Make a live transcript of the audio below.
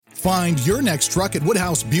Find your next truck at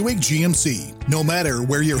Woodhouse Buick GMC. No matter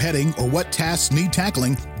where you're heading or what tasks need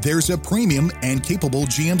tackling, there's a premium and capable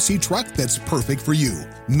GMC truck that's perfect for you.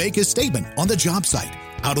 Make a statement on the job site,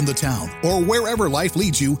 out on the town, or wherever life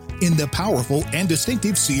leads you in the powerful and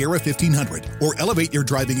distinctive Sierra 1500, or elevate your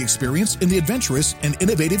driving experience in the adventurous and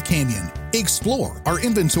innovative Canyon. Explore our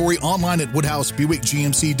inventory online at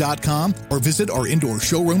WoodhouseBuickGMC.com or visit our indoor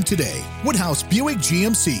showroom today. Woodhouse Buick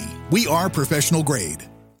GMC. We are professional grade.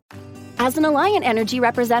 As an Alliant Energy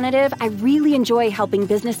representative, I really enjoy helping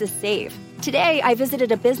businesses save. Today, I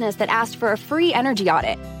visited a business that asked for a free energy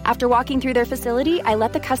audit. After walking through their facility, I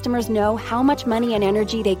let the customers know how much money and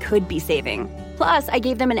energy they could be saving. Plus, I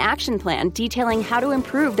gave them an action plan detailing how to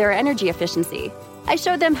improve their energy efficiency. I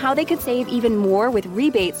showed them how they could save even more with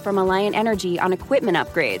rebates from Alliant Energy on equipment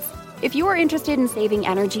upgrades. If you are interested in saving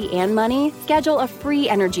energy and money, schedule a free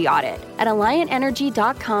energy audit at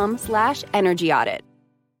alliantenergy.com/energy audit.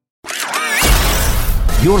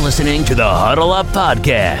 You're listening to the Huddle Up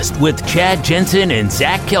Podcast with Chad Jensen and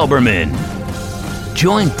Zach Kelberman.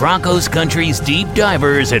 Join Broncos Country's deep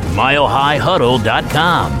divers at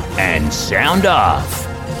milehighhuddle.com and sound off.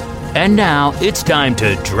 And now it's time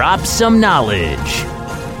to drop some knowledge.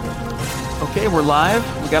 Okay, we're live.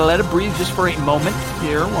 We got to let it breathe just for a moment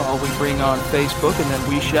here while we bring on Facebook, and then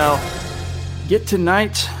we shall get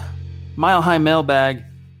tonight's Mile High Mailbag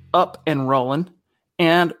up and rolling.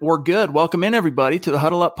 And we're good. Welcome in, everybody, to the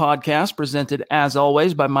Huddle Up Podcast, presented, as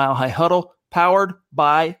always, by Mile High Huddle, powered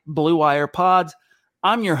by Blue Wire Pods.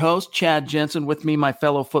 I'm your host, Chad Jensen. With me, my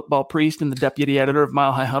fellow football priest and the deputy editor of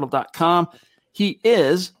milehighhuddle.com. He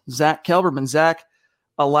is Zach Kelberman. Zach,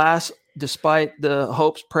 alas, despite the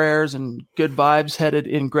hopes, prayers, and good vibes headed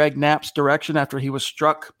in Greg Knapp's direction after he was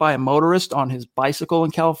struck by a motorist on his bicycle in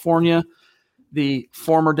California, the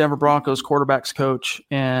former Denver Broncos quarterbacks coach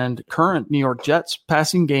and current New York Jets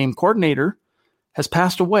passing game coordinator has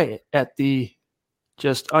passed away at the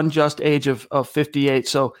just unjust age of 58.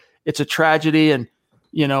 So it's a tragedy, and,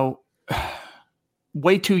 you know,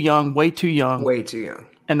 way too young.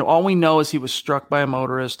 And all we know is he was struck by a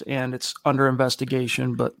motorist, and it's under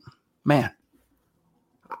investigation. But, man,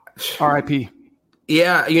 RIP.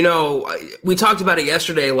 Yeah, you know, we talked about it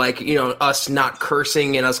yesterday, like, you know, us not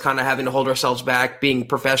cursing and us kind of having to hold ourselves back, being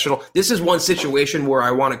professional. This is one situation where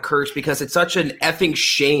I want to curse because it's such an effing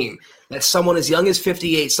shame that someone as young as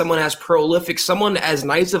 58, someone as prolific, someone as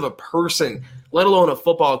nice of a person, let alone a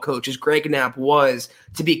football coach as Greg Knapp was,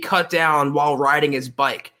 to be cut down while riding his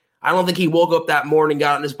bike. I don't think he woke up that morning,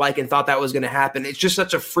 got on his bike, and thought that was going to happen. It's just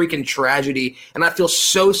such a freaking tragedy, and I feel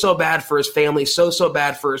so bad for his family, so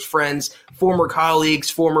bad for his friends, former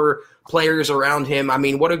colleagues, former players around him. I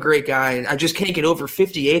mean, what a great guy. I just can't get over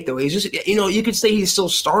 58, though. He's just, you know, you could say he's still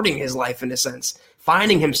starting his life in a sense,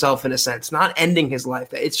 finding himself in a sense, not ending his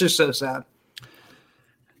life. It's just so sad.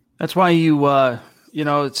 That's why you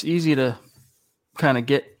know, it's easy to kind of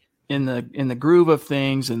get in the groove of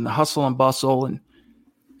things and the hustle and bustle,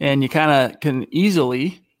 and you kind of can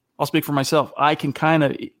easily, I'll speak for myself, I can kind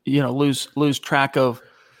of, you know, lose track of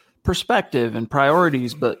perspective and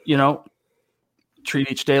priorities, but, you know, treat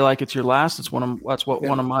each day like it's your last. That's what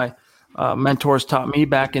one of my mentors taught me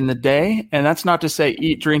back in the day. And that's not to say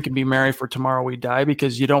eat, drink, and be merry, for tomorrow we die,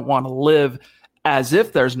 because you don't want to live as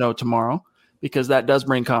if there's no tomorrow, because that does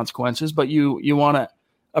bring consequences. But you want to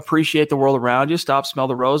appreciate the world around you, stop, smell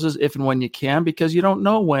the roses if and when you can, because you don't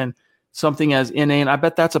know when something as inane. I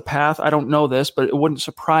bet that's a path. I don't know this, but it wouldn't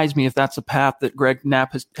surprise me if that's a path that Greg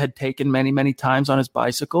Knapp had taken many, many times on his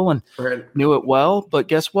bicycle and knew it well. But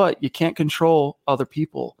guess what? You can't control other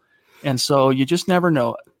people. And so you just never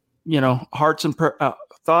know. You know, hearts and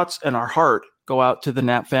thoughts and our heart go out to the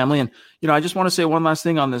Knapp family. And, you know, I just want to say one last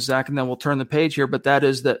thing on this, Zach, and then we'll turn the page here. But that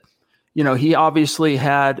is that, you know, he obviously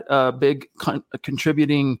had a big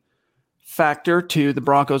contributing factor to the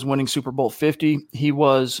Broncos winning Super Bowl 50. He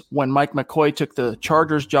was, when Mike McCoy took the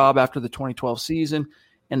Chargers job after the 2012 season,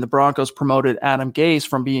 and the Broncos promoted Adam Gase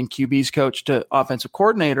from being QB's coach to offensive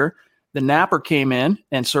coordinator, the Napper came in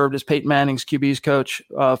and served as Peyton Manning's QB's coach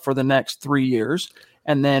for the next 3 years.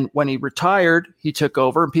 And then when he retired, he took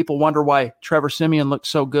over, and people wonder why Trevor Siemian looked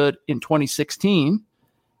so good in 2016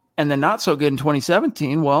 and then not so good in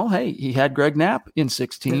 2017. Well, hey, he had Greg Knapp in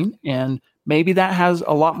 16, and maybe that has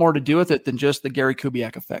a lot more to do with it than just the Gary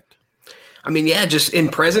Kubiak effect. I mean, yeah, just in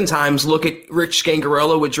present times, look at Rich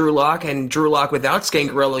Scangarello with Drew Lock and Drew Lock without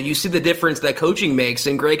Scangarello. You see the difference that coaching makes,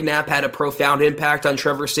 and Greg Knapp had a profound impact on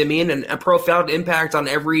Trevor Siemian and a profound impact on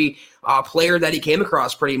every player that he came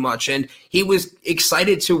across pretty much. And he was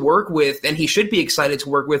excited to work with, and he should be excited to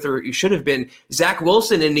work with, or he should have been, Zach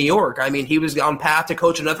Wilson in New York. I mean, he was on path to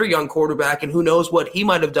coach another young quarterback, and who knows what he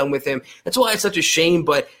might have done with him. That's why it's such a shame.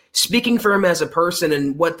 But speaking for him as a person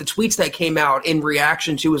and what the tweets that came out in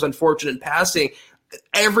reaction to his unfortunate passing,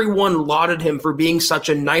 everyone lauded him for being such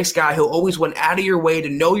a nice guy who always went out of your way to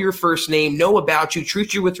know your first name, know about you,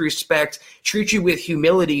 treat you with respect, treat you with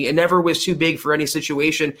humility, and never was too big for any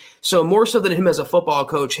situation. So more so than him as a football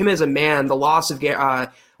coach, him as a man, the loss of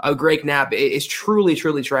Greg Knapp is truly,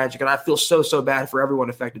 truly tragic. And I feel so bad for everyone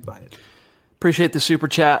affected by it. Appreciate the super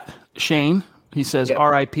chat, Shane. He says, Yep.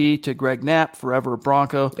 R.I.P. to Greg Knapp, forever a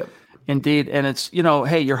Bronco. Yep. Indeed. And it's,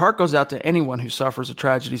 hey, your heart goes out to anyone who suffers a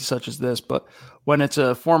tragedy such as this. But when it's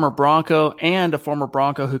a former Bronco and a former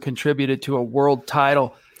Bronco who contributed to a world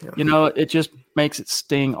title, it just makes it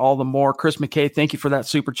sting all the more. Chris McKay, thank you for that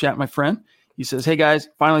super chat, my friend. He says, hey, guys,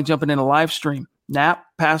 finally jumping in a live stream. Knapp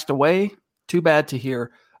passed away. Too bad to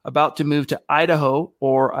hear. About to move to Idaho,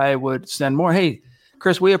 or I would send more. Hey,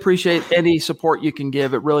 Chris, we appreciate any support you can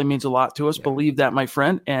give. It really means a lot to us. Yeah. Believe that, my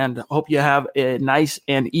friend, and hope you have a nice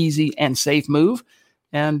and easy and safe move.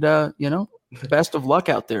 And, best of luck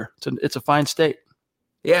out there. It's a fine state.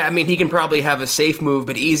 Yeah, I mean, he can probably have a safe move,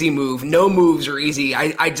 but easy move. No moves are easy.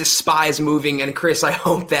 I despise moving. And, Chris, I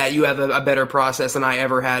hope that you have a better process than I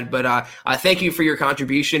ever had. But thank you for your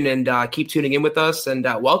contribution, and keep tuning in with us. And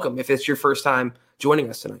welcome if it's your first time joining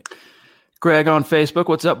us tonight. Greg on Facebook,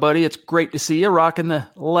 what's up, buddy? It's great to see you rocking the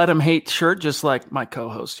Let 'em Hate shirt, just like my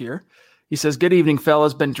co-host here. He says, good evening,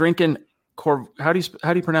 fellas. Been drinking how do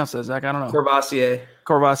you pronounce that, Zach? I don't know. Courvoisier,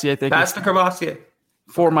 thank you. That's the Courvoisier.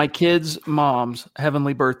 For my kids' mom's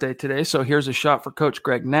heavenly birthday today. So here's a shot for Coach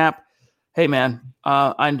Greg Knapp. Hey, man,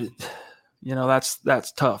 that's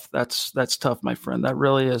tough. That's tough, my friend. That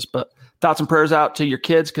really is. But thoughts and prayers out to your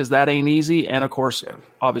kids, because that ain't easy. And, of course,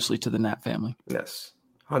 obviously to the Knapp family. Yes,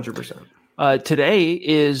 100%. Today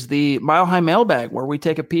is the Mile High Mailbag, where we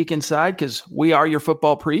take a peek inside, because we are your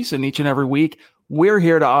football priests, and each and every week we're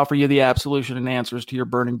here to offer you the absolution and answers to your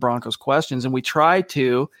burning Broncos questions. And we try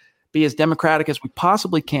to be as democratic as we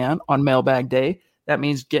possibly can on Mailbag Day. That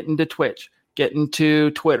means getting to Twitch, getting to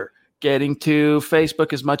Twitter, getting to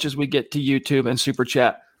Facebook as much as we get to YouTube and Super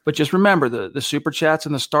Chat. But just remember, the Super Chats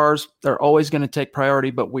and the stars, they're always going to take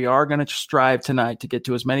priority, but we are going to strive tonight to get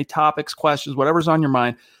to as many topics, questions, whatever's on your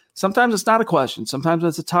mind. Sometimes it's not a question. Sometimes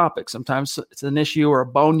it's a topic. Sometimes it's an issue or a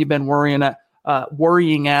bone you've been worrying at,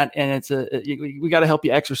 and we got to help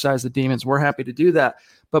you exercise the demons. We're happy to do that.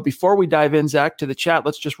 But before we dive in, Zach, to the chat,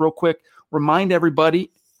 let's just real quick remind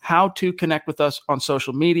everybody how to connect with us on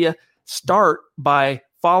social media. Start by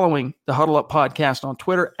following the Huddle Up Podcast on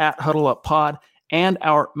Twitter at Huddle Up Pod, and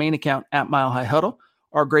our main account at Mile High Huddle.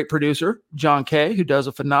 Our great producer, John Kay, who does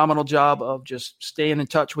a phenomenal job of just staying in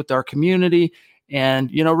touch with our community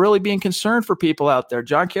and, really being concerned for people out there.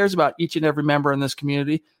 John cares about each and every member in this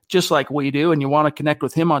community, just like we do. And you want to connect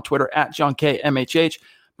with him on Twitter at John K. MHH.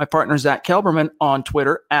 My partner, Zach Kelberman, on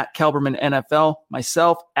Twitter at Kelberman NFL.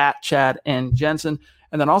 Myself at Chad N. Jensen.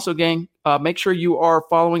 And then also, gang, make sure you are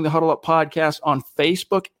following the Huddle Up Podcast on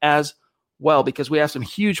Facebook as well, because we have some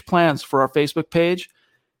huge plans for our Facebook page,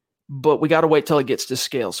 but we got to wait till it gets to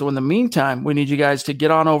scale. So in the meantime, we need you guys to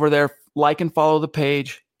get on over there, like and follow the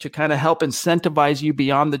page, to kind of help incentivize you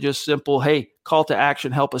beyond the just simple, hey, call to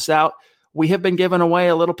action, help us out. We have been giving away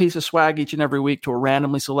a little piece of swag each and every week to a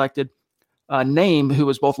randomly selected name who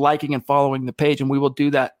is both liking and following the page, and we will do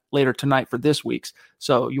that later tonight for this week's.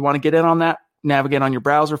 So you want to get in on that, navigate on your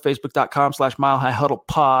browser, facebook.com/Mile High Huddle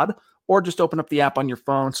Pod, or just open up the app on your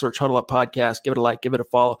phone, search Huddle Up Podcast, give it a like, give it a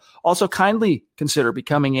follow. Also, kindly consider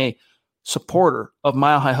becoming a supporter of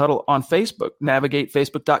Mile High Huddle on Facebook. Navigate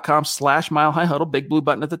facebook.com/Mile High Huddle, big blue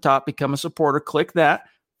button at the top, become a supporter, click that,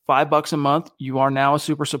 $5 a month. You are now a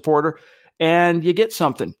super supporter, and you get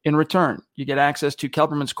something in return. You get access to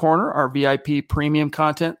Kelberman's Corner, our VIP premium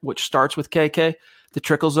content, which starts with KK, the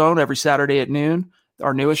Trickle Zone every Saturday at noon,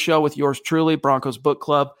 our newest show with yours truly, Broncos Book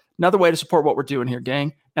Club. Another way to support what we're doing here,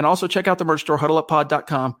 gang. And also check out the merch store,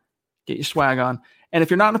 huddleuppod.com. Get your swag on. And if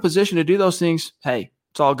you're not in a position to do those things, hey,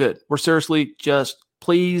 it's all good. We're seriously just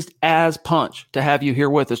pleased as punch to have you here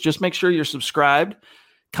with us. Just make sure you're subscribed.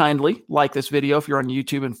 Kindly like this video if you're on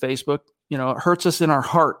YouTube and Facebook. It hurts us in our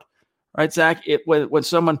heart. Right, Zach? When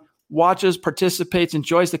someone watches, participates,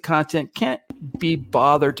 enjoys the content, can't be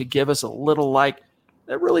bothered to give us a little like.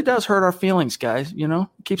 That really does hurt our feelings, guys. It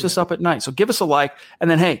keeps us up at night. So give us a like.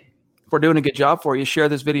 And then, hey, if we're doing a good job for you, share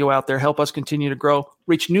this video out there. Help us continue to grow.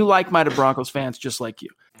 Reach new like-minded Broncos fans just like you.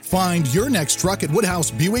 Find your next truck at Woodhouse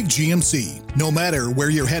Buick GMC. No matter where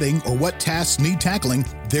you're heading or what tasks need tackling,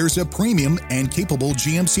 there's a premium and capable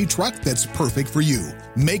GMC truck that's perfect for you.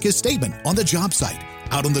 Make a statement on the job site,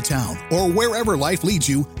 out on the town, or wherever life leads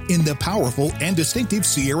you in the powerful and distinctive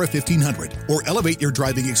Sierra 1500, or elevate your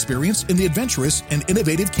driving experience in the adventurous and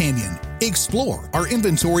innovative Canyon. Explore our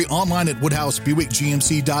inventory online at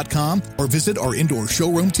WoodhouseBuickGMC.com or visit our indoor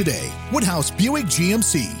showroom today. Woodhouse Buick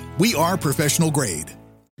GMC. We are professional grade.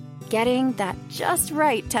 Getting that just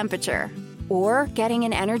right temperature, or getting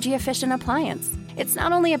an energy-efficient appliance. It's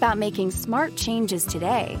not only about making smart changes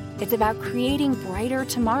today, it's about creating brighter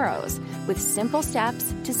tomorrows with simple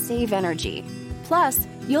steps to save energy. Plus,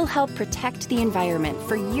 you'll help protect the environment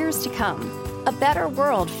for years to come. A better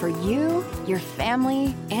world for you, your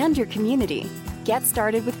family, and your community. Get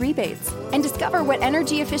started with rebates and discover what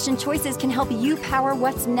energy-efficient choices can help you power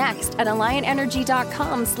what's next at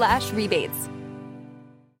AlliantEnergy.com/rebates.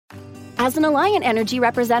 As an Alliant Energy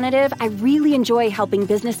representative, I really enjoy helping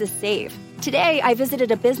businesses save. Today, I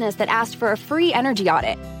visited a business that asked for a free energy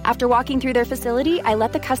audit. After walking through their facility, I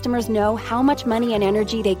let the customers know how much money and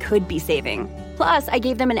energy they could be saving. Plus, I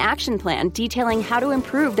gave them an action plan detailing how to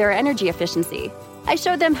improve their energy efficiency. I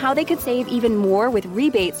showed them how they could save even more with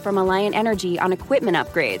rebates from Alliant Energy on equipment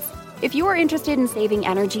upgrades. If you are interested in saving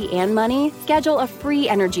energy and money, schedule a free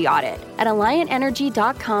energy audit at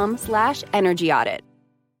AlliantEnergy.com/energy audit.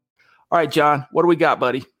 All right, John, what do we got,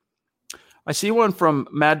 buddy? I see one from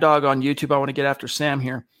Mad Dog on YouTube. I want to get after Sam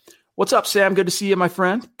here. What's up, Sam? Good to see you, my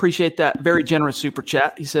friend. Appreciate that very generous super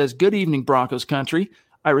chat. He says, good evening, Broncos country.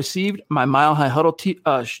 I received my Mile High Huddle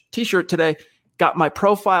t-shirt today. Got my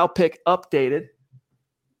profile pic updated.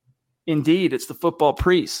 Indeed, it's the football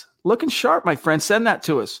priest. Looking sharp, my friend. Send that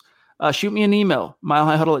to us. Shoot me an email,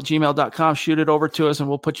 milehighhuddle@gmail.com. Shoot it over to us, and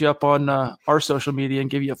we'll put you up on our social media and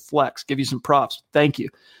give you a flex, give you some props. Thank you.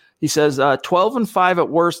 He says, 12-5 at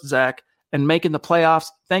worst, Zach, and making the playoffs.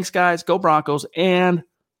 Thanks, guys. Go Broncos, and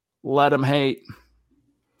let them hate.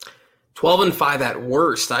 12-5 at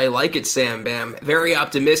worst. I like it, Sam Bam. Very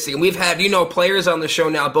optimistic. And we've had, players on the show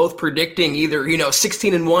now both predicting either,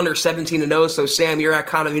 16-1 or 17-0. So, Sam, you're at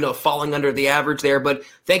kind of, falling under the average there. But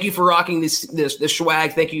thank you for rocking this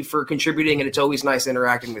swag. Thank you for contributing, and it's always nice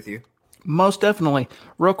interacting with you. Most definitely.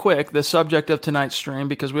 Real quick, the subject of tonight's stream,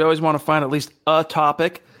 because we always want to find at least a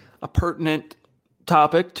topic, a pertinent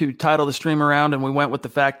topic to title the stream around, and we went with the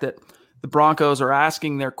fact that the Broncos are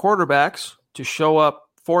asking their quarterbacks to show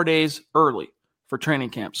up 4 days early for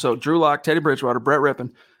training camp. So Drew Lock, Teddy Bridgewater, Brett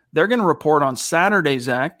Rippon, they're going to report on Saturday,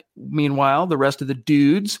 Zach. Meanwhile, the rest of the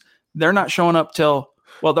dudes, they're not showing up till,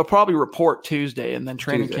 well, they'll probably report Tuesday, and then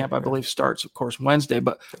training camp, I believe, starts, of course, Wednesday.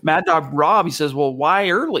 But Mad Dog Rob, he says, well,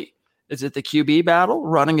 why early? Is it the QB battle,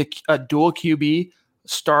 running a dual QB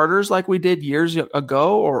starters like we did years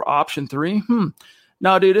ago, or option 3?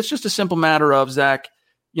 No, dude, it's just a simple matter of, Zach,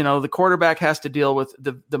 the quarterback has to deal with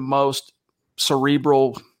the most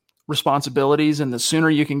cerebral responsibilities, and the sooner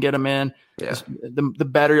you can get them in, the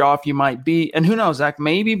better off you might be. And who knows, Zach,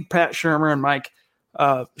 maybe Pat Shurmur and Mike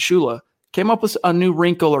Shula came up with a new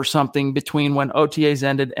wrinkle or something between when OTAs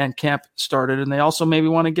ended and camp started, and they also maybe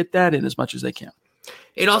want to get that in as much as they can.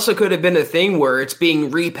 It also could have been a thing where it's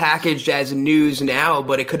being repackaged as news now,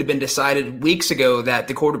 but it could have been decided weeks ago that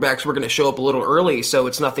the quarterbacks were going to show up a little early, so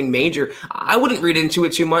it's nothing major. I wouldn't read into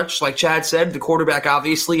it too much. Like Chad said, the quarterback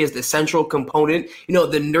obviously is the central component,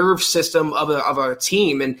 the nerve system of a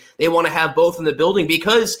team, and they want to have both in the building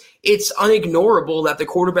because it's unignorable that the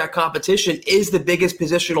quarterback competition is the biggest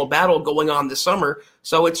positional battle going on this summer.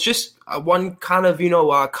 So it's just one kind of,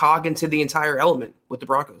 cog into the entire element with the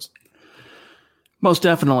Broncos. Most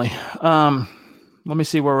definitely. Let me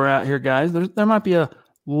see where we're at here, guys. There might be a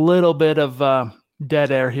little bit of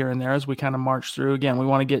dead air here and there as we kind of march through. Again, we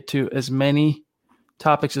want to get to as many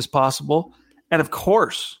topics as possible. And, of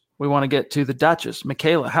course, we want to get to the Duchess.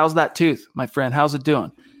 Michaela, how's that tooth, my friend? How's it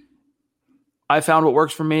doing? I found what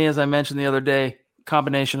works for me, as I mentioned the other day,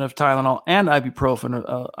 combination of Tylenol and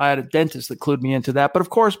ibuprofen. I had a dentist that clued me into that. But,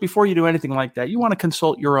 of course, before you do anything like that, you want to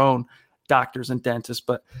consult your own doctors and dentists,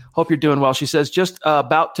 but hope you're doing well. She says, just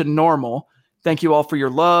about to normal. Thank you all for your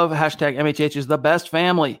love. Hashtag MHH is the best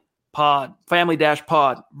family pod,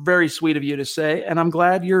 family-pod. Very sweet of you to say, and I'm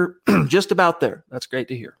glad you're just about there. That's great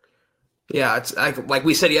to hear. Yeah, it's like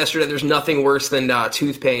we said yesterday, there's nothing worse than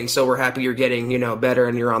tooth pain, so we're happy you're getting, better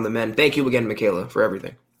and you're on the mend. Thank you again, Michaela, for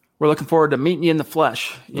everything. We're looking forward to meeting you in the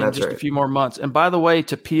flesh in a few more months. And by the way,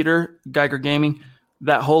 to Peter, Geiger Gaming,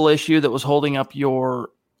 that whole issue that was holding up your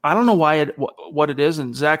I don't know what it is.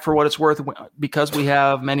 And Zach, for what it's worth, because we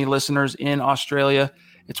have many listeners in Australia,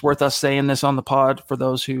 it's worth us saying this on the pod for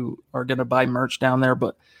those who are going to buy merch down there.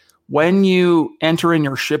 But when you enter in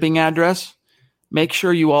your shipping address, make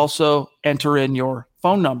sure you also enter in your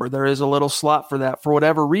phone number. There is a little slot for that. For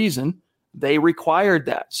whatever reason, they required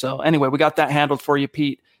that. So anyway, we got that handled for you,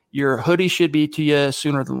 Pete. Your hoodie should be to you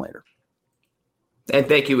sooner than later. And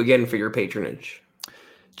thank you again for your patronage.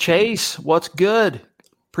 Chase, what's good?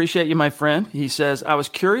 Appreciate you, my friend. He says, I was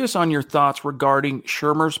curious on your thoughts regarding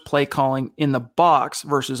Shurmur's play calling in the box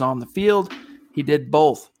versus on the field. He did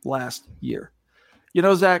both last year. You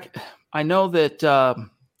know, Zach, I know that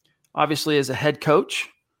obviously as a head coach,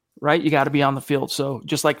 right, you got to be on the field. So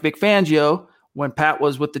just like Vic Fangio, when Pat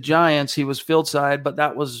was with the Giants, he was field side, but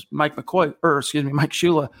that was Mike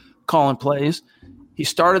Shula calling plays. He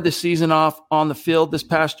started the season off on the field this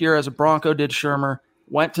past year as a Bronco, did Shurmur,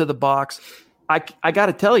 went to the box. I got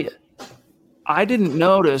to tell you, I didn't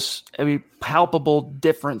notice a palpable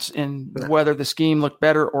difference in whether the scheme looked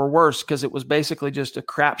better or worse because it was basically just a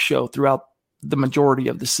crap show throughout the majority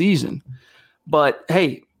of the season. But,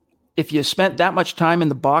 hey, if you spent that much time in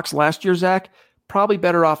the box last year, Zach, probably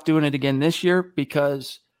better off doing it again this year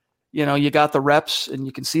because, you know, you got the reps and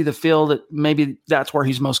you can see the field. Maybe that's where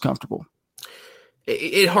he's most comfortable.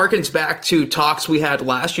 It harkens back to talks we had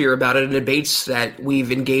last year about it and debates that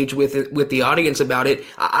we've engaged with the audience about it.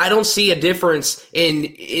 I don't see a difference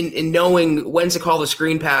in knowing when to call the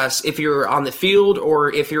screen pass if you're on the field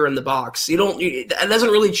or if you're in the box. That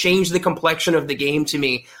doesn't really change the complexion of the game to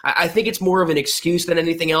me. I think it's more of an excuse than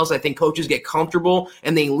anything else. I think coaches get comfortable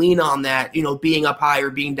and they lean on that, you know, being up high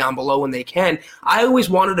or being down below when they can. I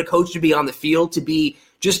always wanted a coach to be on the field, to be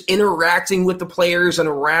just interacting with the players and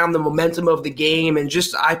around the momentum of the game. And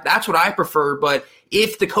that's what I prefer. But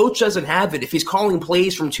if the coach doesn't have it, if he's calling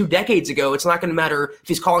plays from 2 decades ago, it's not going to matter if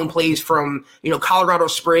he's calling plays from, you know, Colorado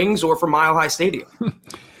Springs or from Mile High Stadium.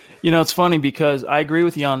 You know, it's funny because I agree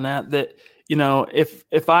with you on that, you know,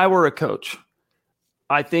 if I were a coach,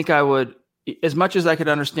 I think I would, as much as I could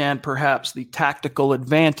understand perhaps the tactical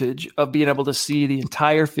advantage of being able to see the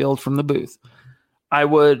entire field from the booth, I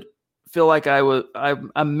would feel like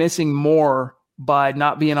I'm missing more by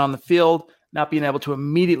not being on the field, not being able to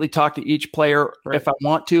immediately talk to each player if I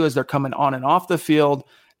want to as they're coming on and off the field,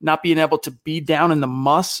 not being able to be down in the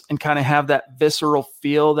muss and kind of have that visceral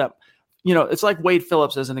feel that, you know, it's like Wade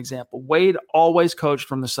Phillips as an example. Wade always coached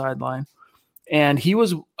from the sideline, and he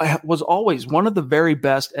was always one of the very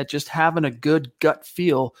best at just having a good gut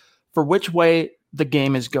feel for which way the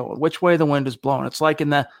game is going, which way the wind is blowing. It's like in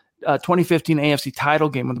the 2015 AFC title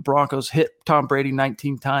game when the Broncos hit Tom Brady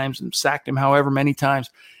 19 times and sacked him however many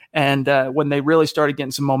times. And when they really started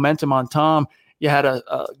getting some momentum on Tom, you had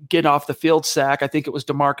a get off the field sack. I think it was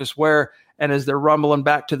DeMarcus Ware. And as they're rumbling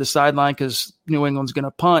back to the sideline because New England's going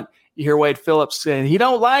to punt, you hear Wade Phillips saying, he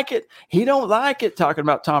don't like it. He don't like it, talking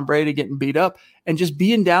about Tom Brady getting beat up and just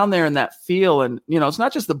being down there in that feel. And, you know, it's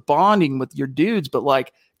not just the bonding with your dudes, but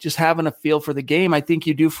like just having a feel for the game. I think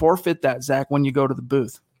you do forfeit that, Zach, when you go to the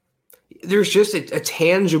booth. There's just a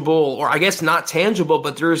tangible, or I guess not tangible,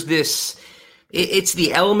 but there's this, it's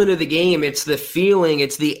the element of the game. It's the feeling.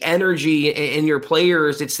 It's the energy in your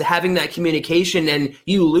players. It's having that communication, and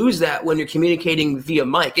you lose that when you're communicating via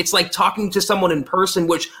mic. It's like talking to someone in person,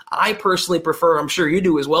 which I personally prefer. I'm sure you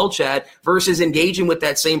do as well, Chad, versus engaging with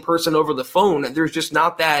that same person over the phone. There's just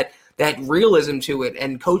not that realism to it.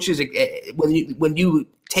 And coaches, when you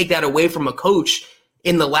take that away from a coach,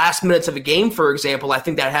 in the last minutes of a game, for example, I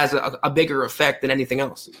think that has a bigger effect than anything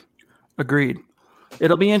else. Agreed.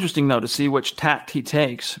 It'll be interesting, though, to see which tact he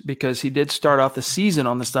takes because he did start off the season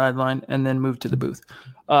on the sideline and then moved to the booth.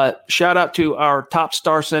 Shout out to our top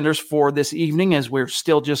star senders for this evening as we're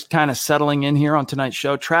still just kind of settling in here on tonight's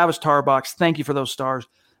show. Travis Tarbox, thank you for those stars.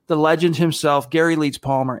 The legend himself, Gary Leeds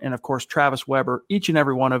Palmer, and, of course, Travis Weber, each and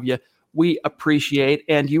every one of you, we appreciate.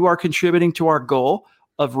 And you are contributing to our goal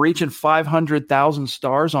of reaching 500,000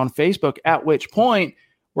 stars on Facebook, at which point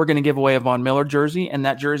we're going to give away a Von Miller jersey, and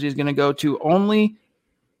that jersey is going to go to only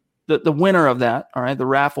the winner of that, all right, the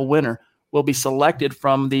raffle winner will be selected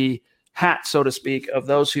from the hat, so to speak, of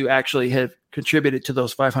those who actually have contributed to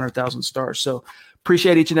those 500,000 stars. So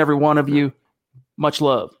appreciate each and every one of you. Much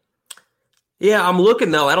love. Yeah, I'm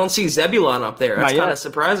looking, though. I don't see Zebulon up there. That's kind of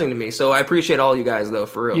surprising to me. So I appreciate all you guys, though,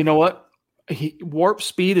 for real. You know what? Warp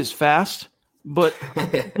speed is fast. But,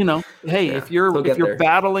 you know, hey, if you're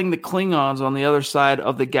battling the Klingons on the other side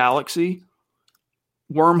of the galaxy,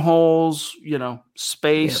 wormholes, you know,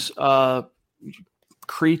 space,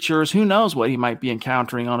 creatures, who knows what he might be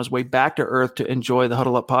encountering on his way back to Earth to enjoy the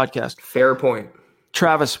Huddle Up podcast. Fair point.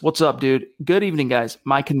 Travis, what's up, dude? Good evening, guys.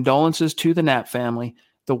 My condolences to the Knapp family.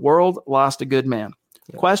 The world lost a good man.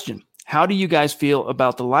 Question. How do you guys feel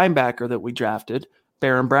about the linebacker that we drafted,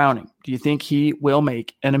 Baron Browning? Do you think he will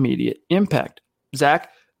make an immediate impact?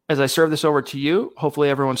 Zach, as I serve this over to you, hopefully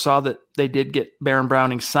everyone saw that they did get Baron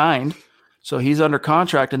Browning signed. So he's under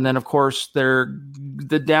contract. And then, of course,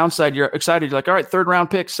 the downside, you're excited. You're like, all right, 3rd round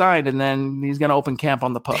pick signed. And then he's going to open camp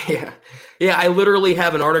on the pup. Yeah, I literally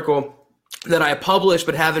have an article that I published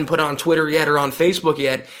but haven't put on Twitter yet or on Facebook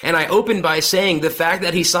yet. And I opened by saying the fact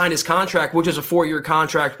that he signed his contract, which is a 4-year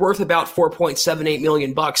contract worth about $4.78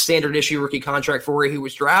 million, standard issue rookie contract for where he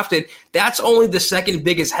was drafted, that's only the second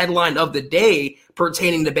biggest headline of the day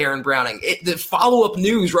pertaining to Baron Browning. The follow-up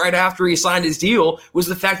news right after he signed his deal was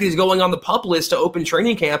the fact that he's going on the PUP list to open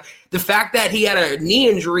training camp. The fact that he had a knee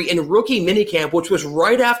injury in rookie minicamp, which was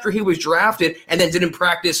right after he was drafted, and then didn't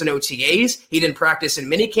practice in OTAs. He didn't practice in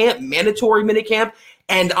minicamp, mandatory minicamp.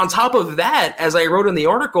 And on top of that, as I wrote in the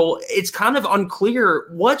article, it's kind of unclear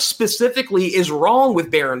what specifically is wrong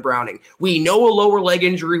with Baron Browning. We know a lower leg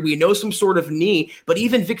injury. We know some sort of knee. But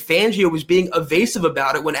even Vic Fangio was being evasive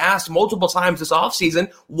about it when asked multiple times this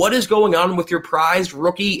offseason, what is going on with your prized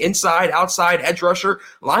rookie inside, outside, edge rusher,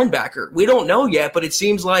 linebacker? We don't know yet, but it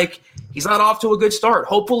seems like he's not off to a good start.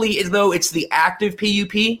 Hopefully, though, it's the active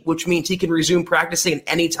PUP, which means he can resume practicing at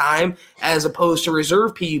any time, as opposed to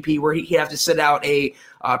reserve PUP, where he'd have to sit out a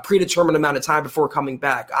predetermined amount of time before coming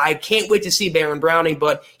back. I can't wait to see Baron Browning,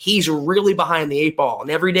 but he's really behind the 8 ball.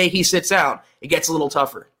 And every day he sits out, it gets a little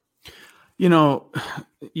tougher. You know,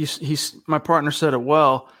 my partner said it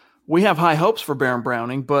well. We have high hopes for Baron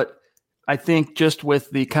Browning, but I think just with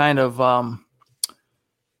the kind of,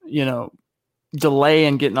 delay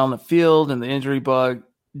in getting on the field and the injury bug,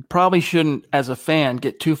 you probably shouldn't, as a fan,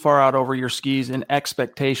 get too far out over your skis in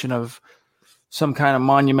expectation of some kind of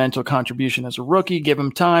monumental contribution as a rookie. Give him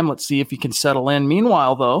time. Let's see if he can settle in.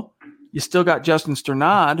 Meanwhile, though, you still got Justin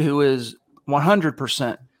Sternad, who is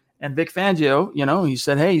 100%. And Vic Fangio, he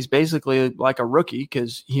said, hey, he's basically like a rookie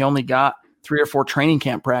because he only got 3 or 4 training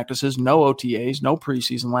camp practices, no OTAs, no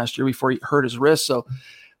preseason last year before he hurt his wrist. So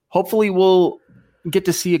hopefully we'll get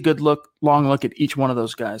to see a good long look at each one of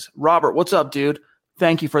those guys. Robert, what's up, dude?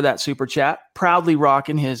 Thank you for that super chat. Proudly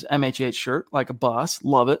rocking his MHH shirt like a boss.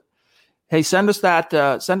 Love it. Hey, send us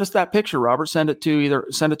that picture, Robert. Send it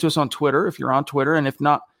to us on Twitter if you're on Twitter. And if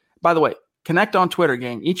not, by the way, connect on Twitter,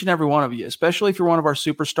 gang, each and every one of you, especially if you're one of our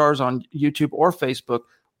superstars on YouTube or Facebook.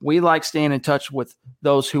 We like staying in touch with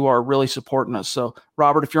those who are really supporting us. So,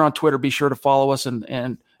 Robert, if you're on Twitter, be sure to follow us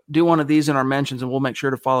and do one of these in our mentions, and we'll make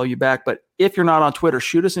sure to follow you back. But if you're not on Twitter,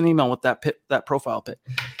 shoot us an email with that profile pic.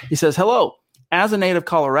 He says, hello. As a native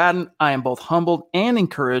Coloradan, I am both humbled and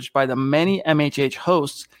encouraged by the many MHH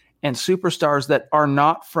hosts and superstars that are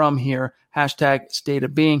not from here. #state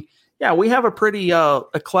of being. Yeah, we have a pretty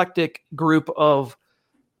eclectic group of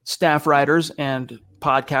staff writers and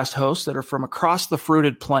podcast hosts that are from across the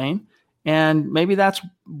fruited plain. And maybe that's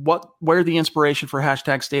where the inspiration for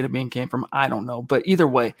 #state of being came from. I don't know. But either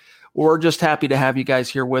way, we're just happy to have you guys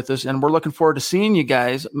here with us. And we're looking forward to seeing you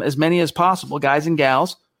guys, as many as possible, guys and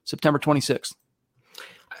gals, September 26th.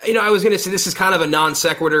 I was going to say this is kind of a non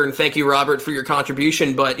sequitur, and thank you, Robert, for your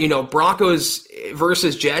contribution. But, Broncos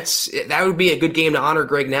versus Jets, that would be a good game to honor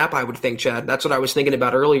Greg Knapp, I would think, Chad. That's what I was thinking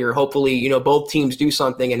about earlier. Hopefully, both teams do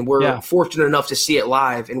something, and we're fortunate enough to see it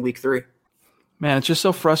live in week 3. Man, it's just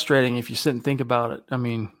so frustrating if you sit and think about it. I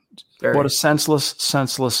mean, what a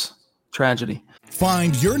senseless tragedy.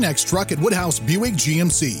 Find your next truck at Woodhouse Buick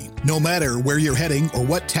GMC. No matter where you're heading or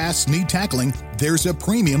what tasks need tackling, there's a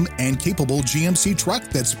premium and capable GMC truck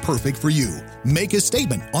that's perfect for you. Make a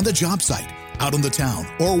statement on the job site, out on the town,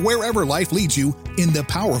 or wherever life leads you in the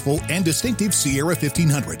powerful and distinctive Sierra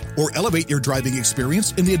 1500, or elevate your driving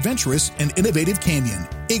experience in the adventurous and innovative Canyon.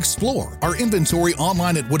 Explore our inventory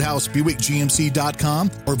online at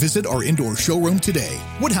WoodhouseBuickGMC.com or visit our indoor showroom today.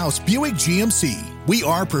 Woodhouse Buick GMC. We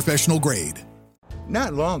are professional grade.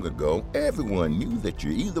 Not long ago, everyone knew that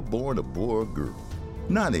you're either born a boy or girl.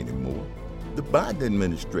 Not anymore. The Biden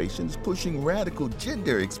administration is pushing radical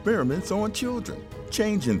gender experiments on children,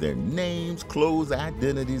 changing their names, clothes,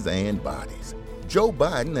 identities, and bodies. Joe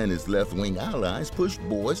Biden and his left-wing allies push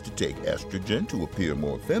boys to take estrogen to appear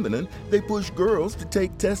more feminine. They push girls to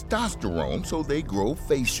take testosterone so they grow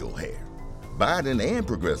facial hair. Biden and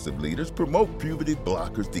progressive leaders promote puberty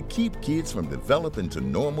blockers to keep kids from developing to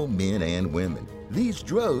normal men and women. These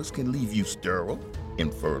drugs can leave you sterile,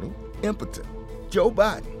 infertile, impotent. Joe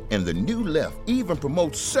Biden and the new left even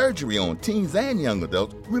promote surgery on teens and young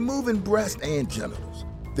adults, removing breasts and genitals.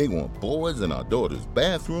 They want boys in our daughters'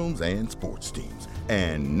 bathrooms and sports teams.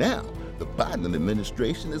 And now, the Biden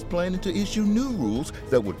administration is planning to issue new rules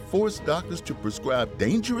that would force doctors to prescribe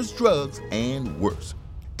dangerous drugs and worse.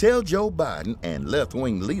 Tell Joe Biden and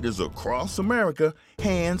left-wing leaders across America,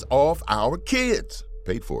 hands off our kids.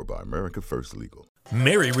 Paid for by America First Legal.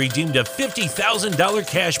 Mary redeemed a $50,000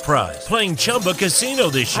 cash prize playing Chumba Casino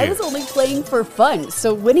this year. I was only playing for fun,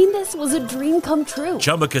 so winning this was a dream come true.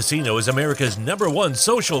 Chumba Casino is America's #1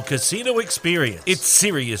 social casino experience. It's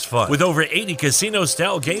serious fun. With over 80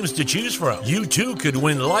 casino-style games to choose from, you too could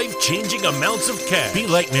win life-changing amounts of cash. Be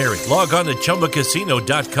like Mary. Log on to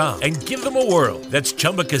ChumbaCasino.com and give them a whirl. That's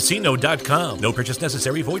ChumbaCasino.com. No purchase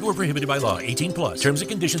necessary. Void or prohibited by law. 18+. Terms and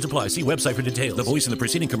conditions apply. See website for details. The voice in the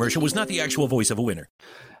preceding commercial was not the actual voice of a winner.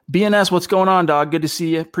 BNS, what's going on, dog? Good to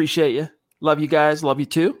see you. Appreciate you. Love you guys. Love you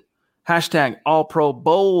too. Hashtag All Pro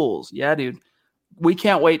Bowles. Yeah, dude. We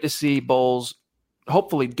can't wait to see Bowles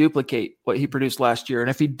hopefully duplicate what he produced last year.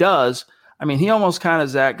 And if he does, I mean, he almost kind of,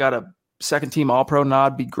 Zach, got a second team All Pro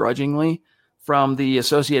nod begrudgingly from the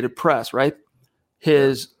Associated Press, right?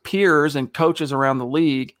 His peers and coaches around the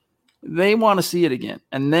league, they want to see it again.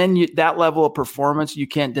 And then that level of performance, you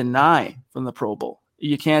can't deny from the Pro Bowl.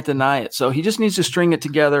 You can't deny it. So he just needs to string it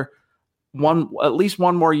together at least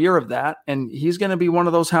one more year of that. And he's going to be one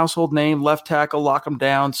of those household name, left tackle, lock him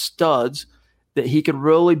down studs that he could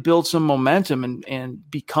really build some momentum and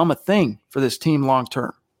become a thing for this team long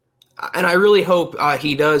term. And I really hope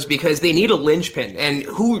he does, because they need a linchpin. And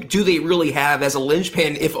who do they really have as a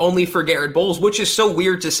linchpin, if only for Garrett Bowles, which is so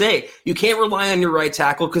weird to say. You can't rely on your right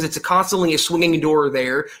tackle because it's constantly a swinging door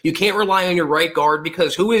there. You can't rely on your right guard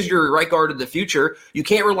because who is your right guard of the future? You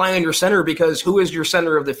can't rely on your center because who is your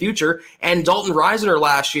center of the future? And Dalton Risner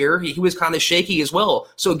last year, he was kind of shaky as well.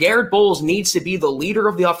 So Garrett Bowles needs to be the leader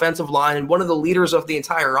of the offensive line and one of the leaders of the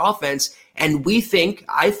entire offense. And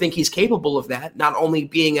I think he's capable of that, not only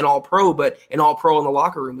being an All-Pro, but an All-Pro in the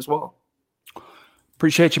locker room as well.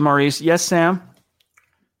 Appreciate you, Maurice. Yes, Sam.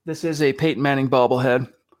 This is a Peyton Manning bobblehead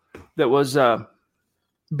that was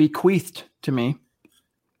bequeathed to me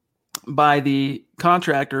by the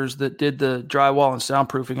contractors that did the drywall and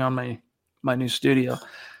soundproofing on my new studio.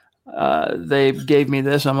 They gave me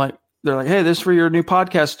this. They're like, hey, this is for your new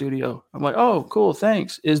podcast studio. I'm like, oh, cool,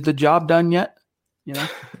 thanks. Is the job done yet? You know?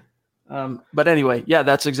 But anyway, yeah,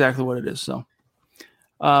 that's exactly what it is. So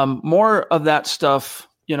more of that stuff,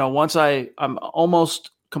 you know, once I'm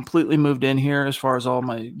almost completely moved in here as far as all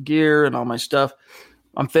my gear and all my stuff.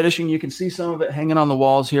 I'm finishing. You can see some of it hanging on the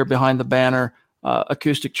walls here behind the banner,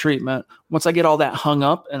 acoustic treatment. Once I get all that hung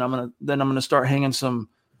up, and I'm going to start hanging some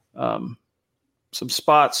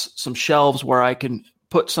spots, some shelves where I can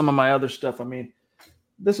put some of my other stuff. I mean,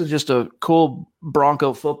 this is just a cool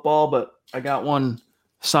Bronco football, but I got one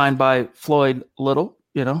signed by Floyd Little,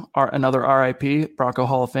 you know, another RIP, Bronco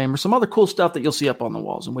Hall of Famer, some other cool stuff that you'll see up on the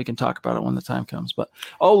walls, and we can talk about it when the time comes. But,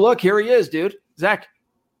 oh, look, here he is, dude. Zach,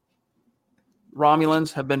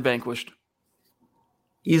 Romulans have been vanquished.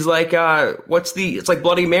 He's like, it's like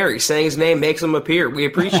Bloody Mary. Saying his name makes him appear. We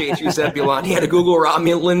appreciate you, Zebulon. He had to Google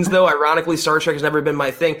Romulans, though. Ironically, Star Trek has never been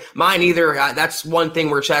my thing. Mine either. That's one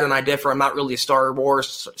thing where Chad and I differ. I'm not really a Star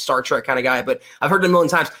Wars, Star Trek kind of guy, but I've heard it a million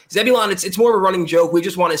times. Zebulon, it's more of a running joke. We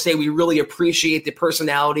just want to say we really appreciate the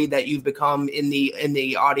personality that you've become in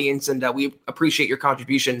the audience, and we appreciate your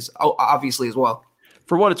contributions, obviously, as well.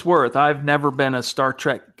 For what it's worth, I've never been a Star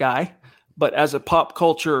Trek guy, but as a pop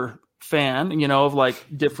culture fan, you know, of like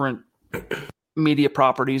different media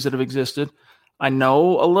properties that have existed, I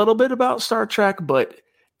know a little bit about Star Trek, but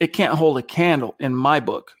it can't hold a candle in my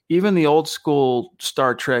book. Even the old school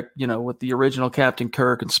Star Trek, you know, with the original Captain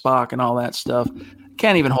Kirk and Spock and all that stuff,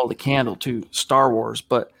 can't even hold a candle to Star Wars.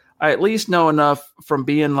 But I at least know enough from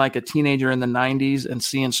being like a teenager in the 90s and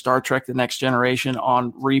seeing Star Trek The Next Generation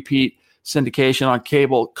on repeat syndication on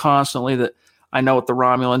cable constantly that I know what the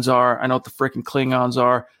Romulans are. I know what the freaking Klingons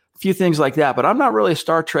are. Few things like that, but I'm not really a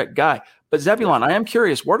Star Trek guy. But Zebulon, I am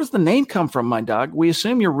curious, where does the name come from, my dog? We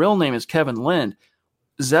assume your real name is Kevin Lind.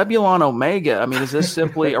 Zebulon Omega. I mean, is this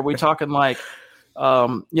simply, are we talking like,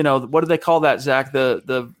 you know, what do they call that, Zach?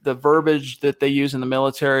 The verbiage that they use in the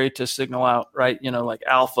military to signal out, right? You know, like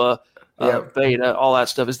alpha, beta, all that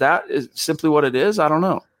stuff. Is simply what it is? I don't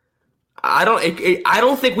know. I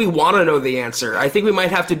don't think we want to know the answer. I think we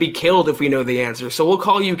might have to be killed if we know the answer. So we'll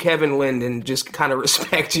call you Kevin Lind and just kind of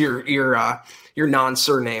respect your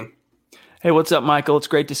non-surname. Hey, what's up, Michael? It's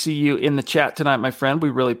great to see you in the chat tonight, my friend.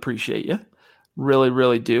 We really appreciate you. Really,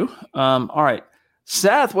 really do. All right.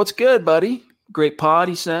 Seth, what's good, buddy? Great pod,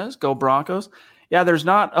 he says. Go Broncos. Yeah, there's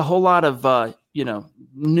not a whole lot of,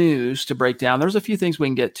 news to break down. There's a few things we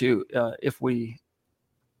can get to if we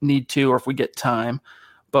need to or if we get time.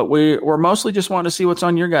 But we're mostly just wanting to see what's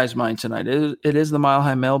on your guys' mind tonight. It is the Mile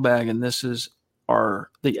High Mailbag, and this is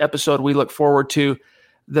the episode we look forward to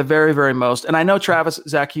the very, very most. And I know Travis,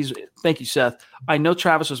 Zach, thank you, Seth. I know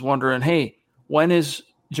Travis was wondering, hey, when is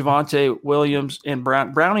Javonte Williams and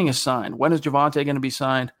Browning is signed? When is Javonte going to be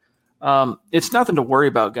signed? It's nothing to worry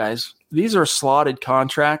about, guys. These are slotted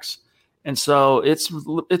contracts. And so it's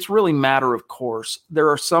really matter of course. There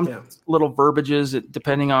are some little verbiages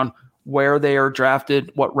depending on where they are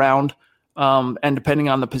drafted, what round, and depending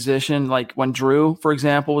on the position. Like when Drew, for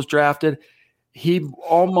example, was drafted, he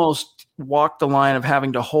almost walked the line of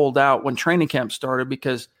having to hold out when training camp started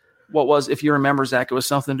because if you remember, Zach, it was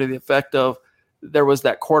something to the effect of there was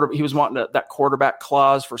he was wanting that quarterback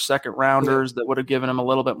clause for second rounders that would have given him a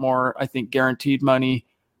little bit more, I think, guaranteed money.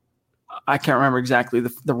 I can't remember exactly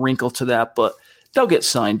the wrinkle to that, but they'll get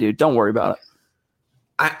signed, dude. Don't worry about it.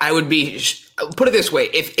 I would put it this way.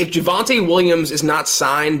 If Javonte Williams is not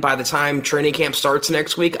signed by the time training camp starts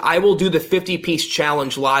next week, I will do the 50-piece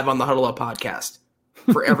challenge live on the Huddle Up podcast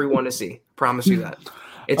for everyone to see. Promise you that.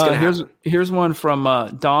 It's going to happen. Here's one from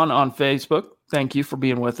Don on Facebook. Thank you for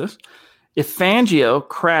being with us. If Fangio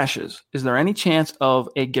crashes, is there any chance of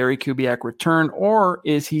a Gary Kubiak return, or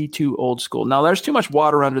is he too old school? Now, there's too much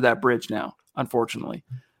water under that bridge now, unfortunately.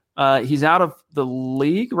 He's out of the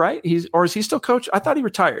league, right? Is he still coach? I thought he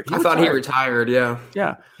retired. I thought he retired, yeah.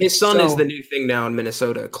 Yeah. His son is the new thing now in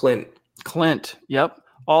Minnesota, Clint, yep.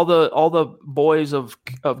 All the boys of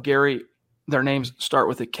Gary, their names start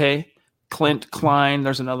with a K. Clint, Klein,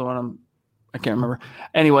 there's another one I can't remember.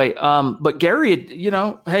 Anyway, but Gary,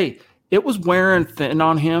 hey, it was wearing thin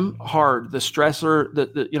on him hard. The stressor,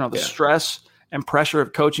 the stress and pressure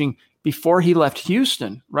of coaching before he left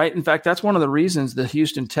Houston, right? In fact, that's one of the reasons the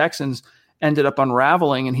Houston Texans ended up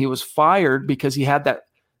unraveling, and he was fired because he had that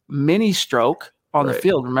mini stroke on the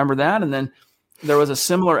field. Remember that? And then there was a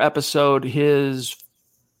similar episode his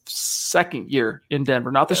second year in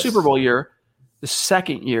Denver, not the Super Bowl year, the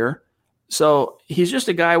second year. So he's just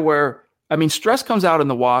a guy where, stress comes out in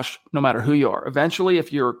the wash no matter who you are. Eventually,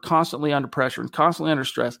 if you're constantly under pressure and constantly under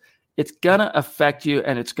stress, it's going to affect you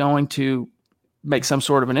and it's going to make some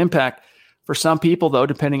sort of an impact. For some people, though,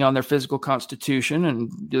 depending on their physical constitution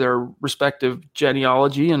and their respective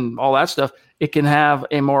genealogy and all that stuff, it can have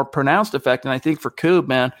a more pronounced effect. And I think for Koob,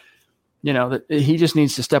 man, that he just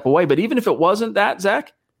needs to step away. But even if it wasn't that,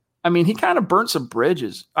 Zach, he kind of burnt some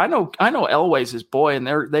bridges. I know Elway's his boy, and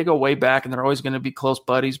they go way back, and they're always going to be close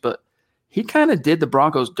buddies, but he kind of did the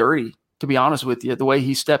Broncos dirty, to be honest with you, the way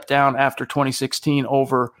he stepped down after 2016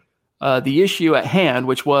 over the issue at hand,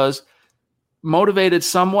 which was motivated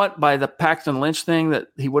somewhat by the Paxton Lynch thing that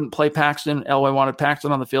he wouldn't play Paxton. Elway wanted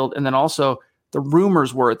Paxton on the field. And then also the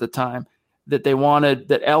rumors were at the time that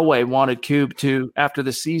Elway wanted Koob to, after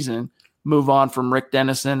the season, move on from Rick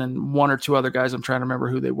Dennison and one or two other guys. I'm trying to remember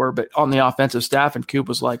who they were, but on the offensive staff. And Koob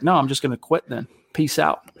was like, no, I'm just going to quit then. Peace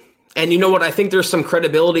out. And you know what? I think there's some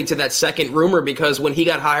credibility to that second rumor because when he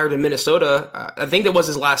got hired in Minnesota, I think that was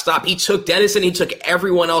his last stop. He took Dennison. He took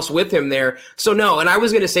everyone else with him there. So no, and I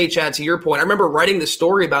was going to say, Chad, to your point, I remember writing the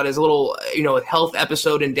story about his little, health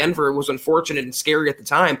episode in Denver. It was unfortunate and scary at the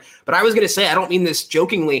time. But I was going to say, I don't mean this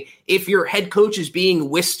jokingly, if your head coach is being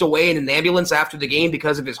whisked away in an ambulance after the game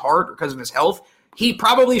because of his heart or because of his health, he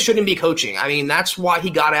probably shouldn't be coaching. That's why he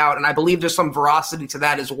got out, and I believe there's some veracity to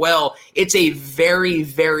that as well. It's a very,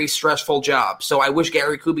 very stressful job. So I wish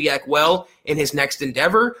Gary Kubiak well in his next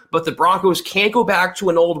endeavor, but the Broncos can't go back to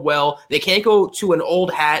an old well. They can't go to an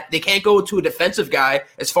old hat. They can't go to a defensive guy,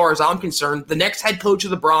 as far as I'm concerned. The next head coach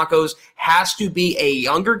of the Broncos has to be a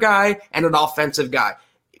younger guy and an offensive guy.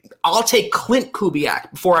 I'll take Clint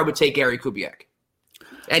Kubiak before I would take Gary Kubiak.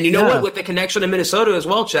 And you know what? With the connection to Minnesota as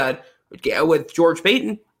well, Chad, with George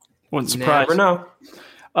Payton, wouldn't surprise. Never know.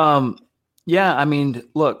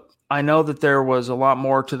 Look, I know that there was a lot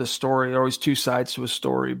more to the story. There are always two sides to a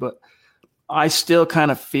story, but I still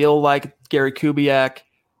kind of feel like Gary Kubiak,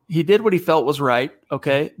 he did what he felt was right,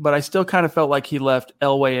 okay? But I still kind of felt like he left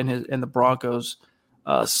Elway and the Broncos,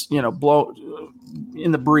 blow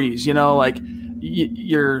in the breeze.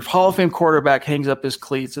 Your Hall of Fame quarterback hangs up his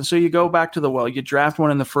cleats, and so you go back to the well. You draft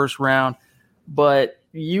one in the first round, but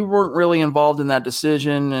you weren't really involved in that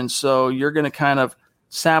decision, and so you're going to kind of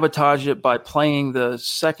sabotage it by playing the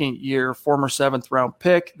second-year former seventh-round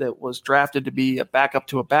pick that was drafted to be a backup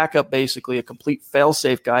to a backup, basically a complete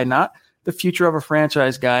fail-safe guy, not the future of a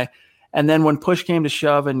franchise guy. And then when push came to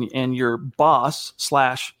shove and your boss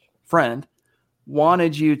 / friend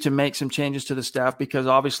wanted you to make some changes to the staff because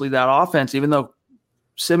obviously that offense, even though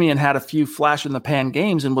Simeon had a few flash-in-the-pan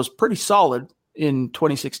games and was pretty solid in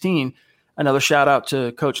 2016, another shout out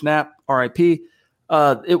to Coach Knapp, RIP.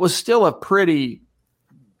 It was still a pretty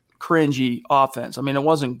cringy offense. It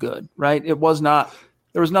wasn't good, right? It was not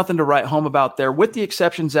there was nothing to write home about there, with the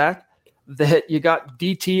exception, Zach, that you got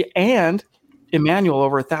DT and Emmanuel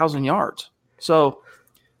over 1,000 yards. So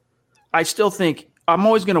I still think I'm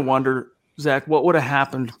always going to wonder, Zach, what would have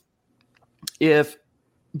happened if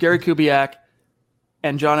Gary Kubiak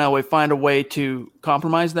and John Elway find a way to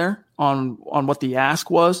compromise there on what the ask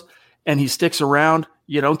was, and he sticks around.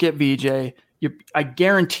 You don't get VJ. I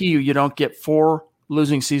guarantee you don't get 4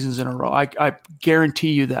 losing seasons in a row. I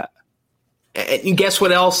guarantee you that. And guess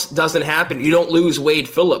what else doesn't happen? You don't lose Wade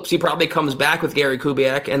Phillips. He probably comes back with Gary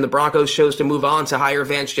Kubiak, and the Broncos chose to move on to hire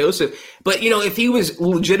Vance Joseph. But, if he was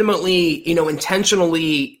legitimately,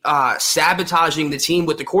 intentionally sabotaging the team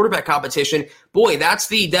with the quarterback competition, boy, that's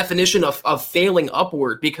the definition of failing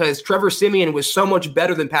upward, because Trevor Siemian was so much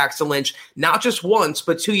better than Paxton Lynch, not just once,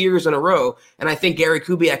 but 2 years in a row. And I think Gary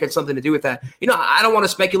Kubiak had something to do with that. I don't want to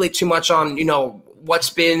speculate too much on,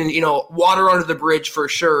 what's been, water under the bridge for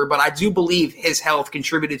sure. But I do believe his health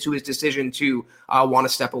contributed to his decision to want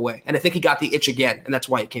to step away. And I think he got the itch again, and that's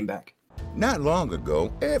why he came back. Not long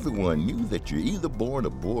ago, everyone knew that you're either born a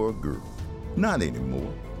boy or girl. Not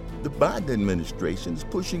anymore. The Biden administration is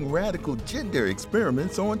pushing radical gender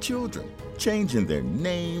experiments on children, changing their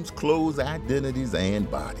names, clothes, identities, and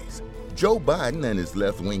bodies. Joe Biden and his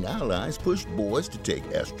left-wing allies push boys to take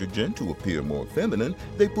estrogen to appear more feminine.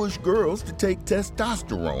 They push girls to take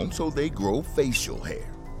testosterone so they grow facial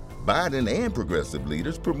hair. Biden and progressive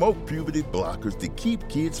leaders promote puberty blockers to keep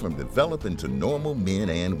kids from developing to normal men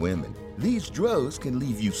and women. These drugs can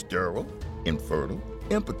leave you sterile, infertile,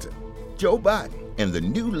 impotent. Joe Biden and the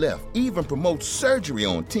new left even promote surgery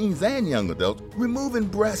on teens and young adults, removing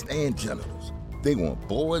breast and genitals. They want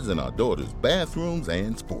boys in our daughters' bathrooms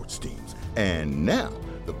and sports teams. And now,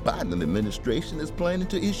 the Biden administration is planning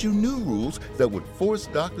to issue new rules that would force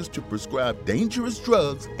doctors to prescribe dangerous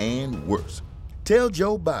drugs and worse. Tell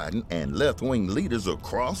Joe Biden and left-wing leaders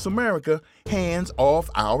across America, hands off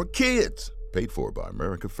our kids. Paid for by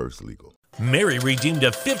America First Legal. Mary redeemed a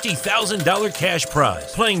 $50,000 cash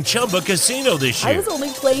prize playing Chumba Casino this year. I was only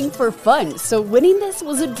playing for fun, so winning this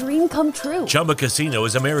was a dream come true. Chumba Casino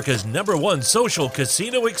is America's #1 social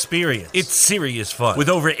casino experience. It's serious fun. With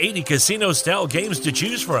over 80 casino-style games to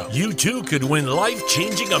choose from, you too could win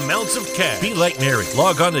life-changing amounts of cash. Be like Mary.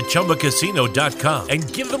 Log on to ChumbaCasino.com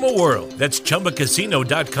and give them a whirl. That's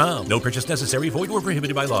ChumbaCasino.com. No purchase necessary. Void or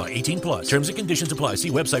prohibited by law. 18+. Terms and conditions apply. See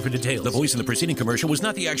website for details. The voice in the preceding commercial was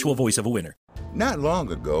not the actual voice of a winner. Not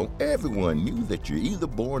long ago, everyone knew that you're either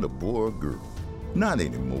born a boy or girl. Not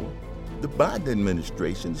anymore. The Biden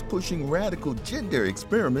administration is pushing radical gender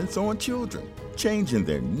experiments on children, changing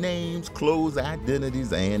their names, clothes,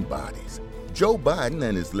 identities, and bodies. Joe Biden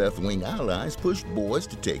and his left-wing allies push boys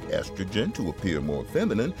to take estrogen to appear more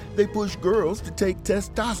feminine. They push girls to take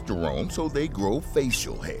testosterone so they grow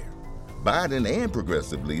facial hair. Biden and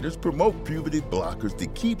progressive leaders promote puberty blockers to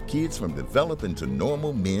keep kids from developing to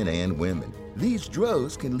normal men and women. These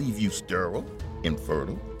drugs can leave you sterile,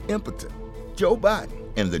 infertile, impotent. Joe Biden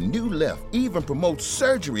and the new left even promote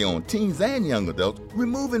surgery on teens and young adults,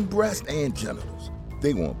 removing breast and genitals.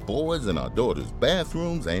 They want boys in our daughters'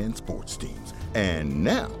 bathrooms and sports teams. And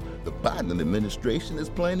now, the Biden administration is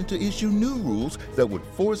planning to issue new rules that would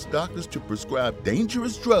force doctors to prescribe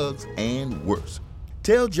dangerous drugs and worse.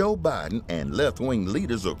 Tell Joe Biden and left-wing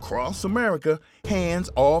leaders across America, hands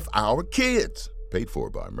off our kids. Paid for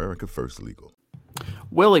by America First Legal.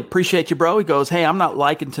 Willie, appreciate you, bro. He goes, hey, I'm not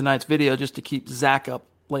liking tonight's video just to keep Zach up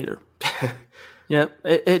later. Yeah,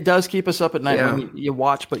 it does keep us up at night when you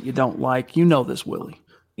watch, but you don't like. You know this, Willie.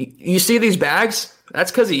 You see these bags?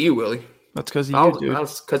 That's because of you, Willie. That's because of you, dude.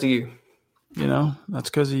 That's because of you. That's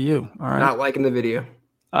because of you. All right. Not liking the video.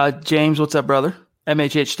 James, what's up, brother?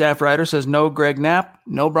 MHH staff writer says, no Greg Knapp,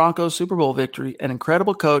 no Broncos Super Bowl victory, an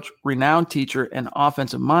incredible coach, renowned teacher, and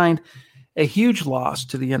offensive mind. A huge loss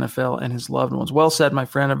to the NFL and his loved ones. Well said, my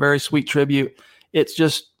friend. A very sweet tribute. It's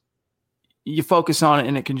just, you focus on it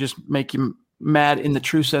and it can just make you mad in the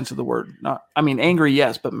true sense of the word. Angry,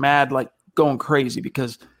 yes, but mad, like going crazy,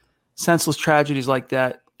 because senseless tragedies like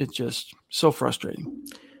that, it's just so frustrating.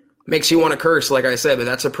 Makes you want to curse, like I said, but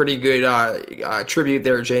that's a pretty good tribute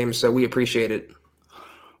there, James, so we appreciate it.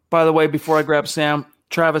 By the way, before I grab Sam,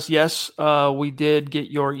 Travis, yes, we did get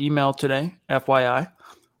your email today, FYI.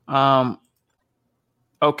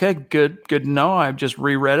 Okay, good to know. I just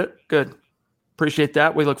reread it. Good. Appreciate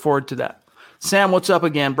that. We look forward to that. Sam, what's up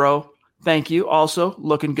again, bro? Thank you. Also,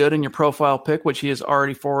 looking good in your profile pic, which he has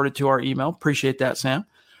already forwarded to our email. Appreciate that, Sam.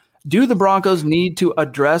 Do the Broncos need to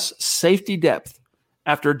address safety depth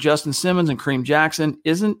after Justin Simmons and Kareem Jackson?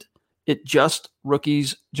 Isn't it just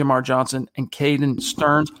rookies Jamar Johnson and Caden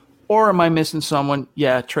Stearns? Or am I missing someone?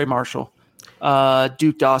 Yeah, Trey Marshall.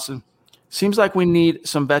 Duke Dawson. Seems like we need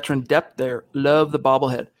some veteran depth there. Love the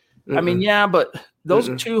bobblehead. I mean, yeah, but those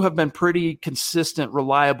two have been pretty consistent,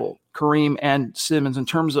 reliable, Kareem and Simmons, in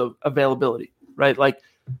terms of availability, right? Like,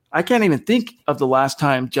 I can't even think of the last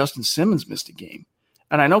time Justin Simmons missed a game.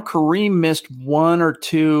 And I know Kareem missed 1 or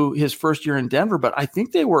 2 his first year in Denver, but I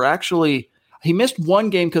think they were actually – he missed 1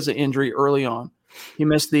 game because of injury early on. He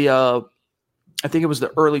missed the I think it was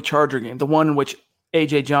the early Charger game, the one in which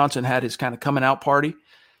A.J. Johnson had his kind of coming out party.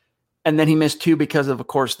 And then he missed 2 because of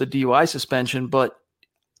course, the DUI suspension. But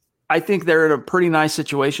I think they're in a pretty nice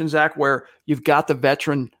situation, Zach, where you've got the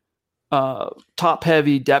veteran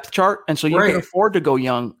top-heavy depth chart, and so you can afford to go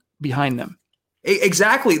young behind them.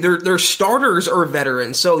 Exactly. Their starters are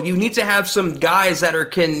veterans, so you need to have some guys that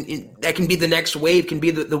can be the next wave, can be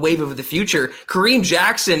the wave of the future. Kareem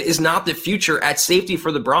Jackson is not the future at safety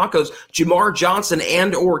for the Broncos. Jamar Johnson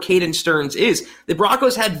and or Caden Stearns is. The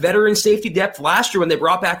Broncos had veteran safety depth last year when they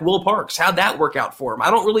brought back Will Parks. How'd that work out for him? I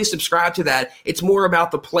don't really subscribe to that. It's more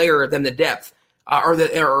about the player than the depth.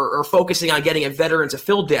 Or focusing on getting a veteran to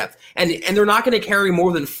fill depth. And they're not going to carry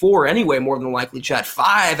more than 4 anyway, more than likely, Chad.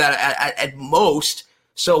 5 at most.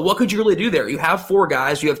 So what could you really do there? You have 4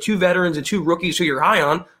 guys. You have 2 veterans and 2 rookies who you're high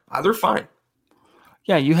on. They're fine.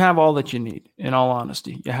 Yeah, you have all that you need, in all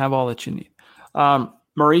honesty. You have all that you need.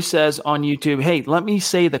 Marie says on YouTube, hey, let me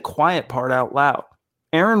say the quiet part out loud.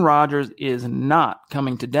 Aaron Rodgers is not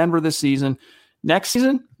coming to Denver this season. Next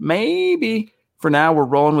season, maybe. For now, we're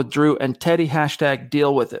rolling with Drew and Teddy. #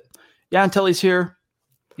 deal with it. Yeah, until he's here,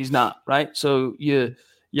 he's not, right? So you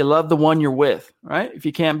love the one you're with, right? If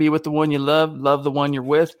you can't be with the one you love the one you're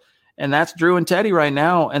with. And that's Drew and Teddy right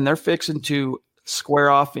now, and they're fixing to square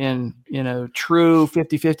off in true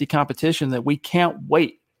 50-50 competition that we can't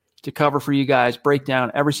wait to cover for you guys, break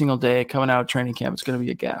down every single day coming out of training camp. It's going to be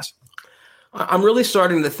a gas. I'm really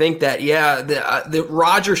starting to think that, the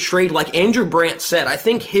Rodgers trade, like Andrew Brandt said, I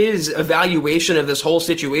think his evaluation of this whole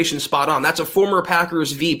situation is spot on. That's a former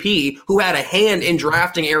Packers VP who had a hand in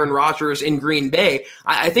drafting Aaron Rodgers in Green Bay.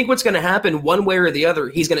 I think what's going to happen one way or the other,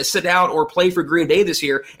 he's going to sit out or play for Green Bay this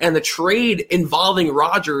year, and the trade involving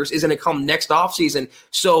Rodgers is going to come next offseason.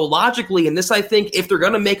 So logically, and this I think, if they're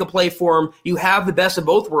going to make a play for him, you have the best of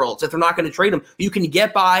both worlds. If they're not going to trade him, you can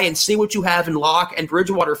get by and see what you have in Locke and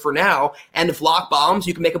Bridgewater for now. And if Locke bombs,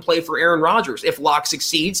 you can make a play for Aaron Rodgers. If Locke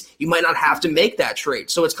succeeds, you might not have to make that trade.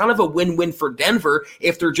 So it's kind of a win-win for Denver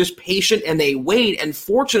if they're just patient and they wait. And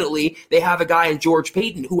fortunately, they have a guy in George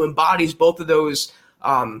Paton who embodies both of those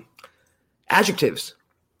adjectives.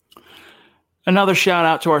 Another shout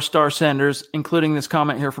out to our star senders, including this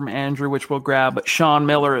comment here from Andrew, which we'll grab, but Sean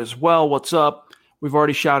Miller as well. What's up? We've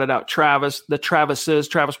already shouted out Travis, the Travises,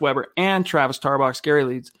 Travis Weber, and Travis Tarbox, Gary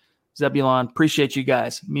Leeds. Zebulon, appreciate you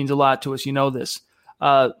guys. It means a lot to us. You know this.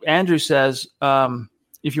 Andrew says,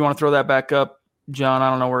 if you want to throw that back up, John, I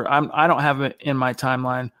don't know where I don't have it in my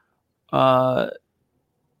timeline.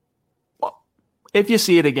 If you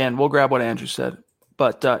see it again, we'll grab what Andrew said.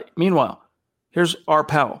 But meanwhile, here's our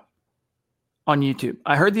pal on YouTube.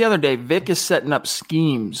 I heard the other day Vic is setting up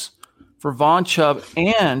schemes for Von Chubb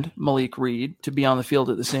and Malik Reed to be on the field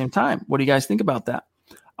at the same time. What do you guys think about that?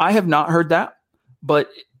 I have not heard that, but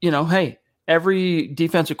hey, every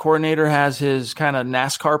defensive coordinator has his kind of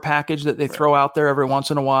NASCAR package that they throw out there every once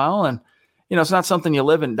in a while. And, it's not something you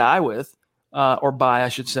live and die with, or buy, I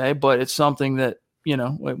should say, but it's something that,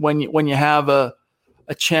 when you have a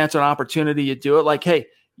chance, an opportunity, you do it. Like, hey,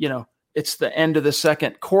 it's the end of the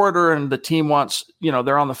second quarter and the team wants,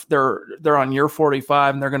 they're on year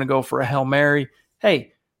 45 and they're going to go for a Hail Mary.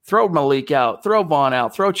 Hey, throw Malik out, throw Vaughn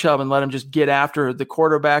out, throw Chubb and let him just get after the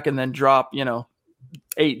quarterback and then drop,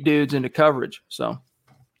 8 dudes into coverage. So,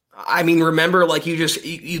 I mean, remember, like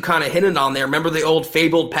you kind of hinted on there. Remember the old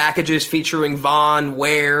fabled packages featuring Vaughn,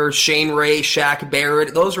 Ware, Shane Ray, Shaq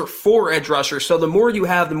Barrett. Those are 4 edge rushers. So the more you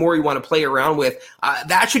have, the more you want to play around with.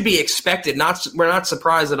 That should be expected. We're not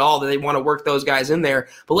surprised at all that they want to work those guys in there.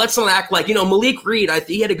 But let's not act like, Malik Reed,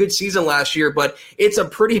 he had a good season last year, but it's a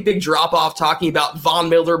pretty big drop off talking about Von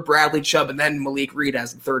Miller, Bradley Chubb, and then Malik Reed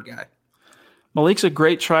as the third guy. Malik's a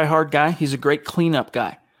great try-hard guy. He's a great cleanup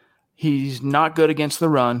guy. He's not good against the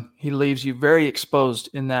run. He leaves you very exposed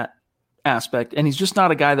in that aspect. And he's just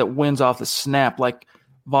not a guy that wins off the snap like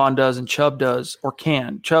Vaughn does and Chubb does or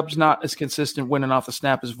can. Chubb's not as consistent winning off the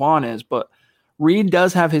snap as Vaughn is, but Reed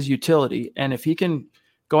does have his utility. And if he can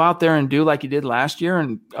go out there and do like he did last year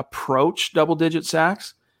and approach double-digit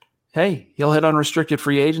sacks, hey, he'll hit unrestricted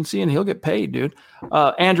free agency and he'll get paid, dude.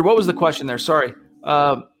 Andrew, what was the question there? Sorry.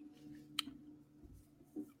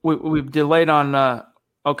 We've delayed on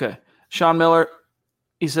okay. Sean Miller,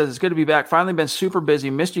 He says, it's good to be back. Finally been super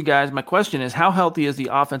busy. Missed you guys. My question is, how healthy is the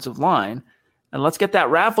offensive line? And let's get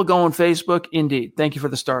that raffle going, Facebook. Indeed. Thank you for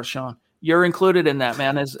the stars, Sean. You're included in that,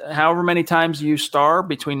 man. As however many times you star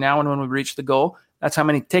between now and when we reach the goal, that's how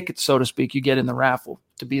many tickets, so to speak, you get in the raffle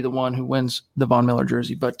to be the one who wins the Von Miller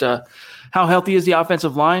jersey. But how healthy is the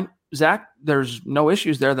offensive line? Zach, there's no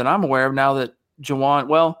issues there that I'm aware of now that Juwan,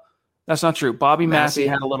 well, that's not true. Bobby Massey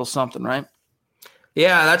had a little something, right?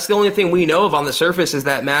 Yeah, that's the only thing we know of on the surface is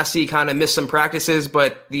that Massey kind of missed some practices,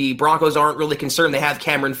 but the Broncos aren't really concerned. They have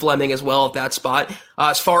Cameron Fleming as well at that spot.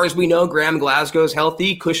 As far as we know, Graham Glasgow's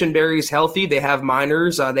healthy, Cushenberry's healthy, they have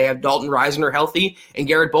Miners, they have Dalton Reisner healthy, and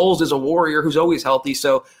Garrett Bowles is a warrior who's always healthy.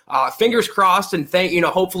 So fingers crossed, and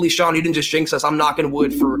hopefully, Sean, you didn't just jinx us. I'm knocking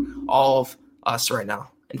wood for all of us right now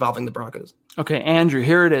involving the Broncos. Okay, Andrew,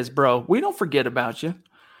 here it is, bro. We don't forget about you.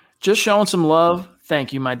 Just showing some love.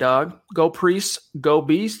 Thank you, my dog. Go Priests, go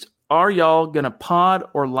Beast. Are y'all going to pod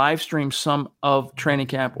or live stream some of training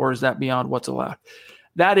camp, or is that beyond what's allowed?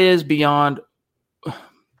 That is beyond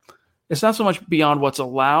 – it's not so much beyond what's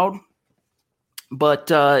allowed, but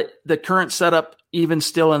the current setup, even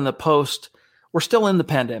still in the post – we're still in the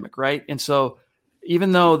pandemic, right? And so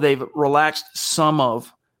even though they've relaxed some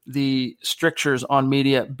of the strictures on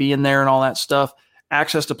media being there and all that stuff,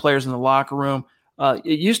 access to players in the locker room –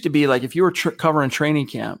 it used to be like if you were covering training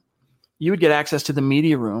camp, you would get access to the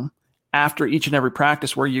media room after each and every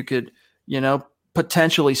practice where you could,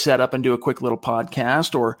 potentially set up and do a quick little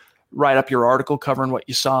podcast or write up your article covering what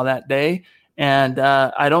you saw that day. And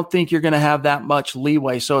I don't think you're going to have that much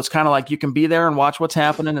leeway. So it's kind of like you can be there and watch what's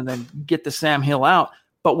happening and then get the Sam Hill out.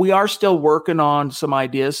 But we are still working on some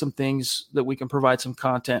ideas, some things that we can provide some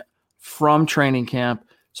content from training camp.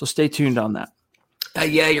 So stay tuned on that.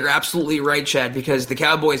 Yeah, you're absolutely right, Chad, because the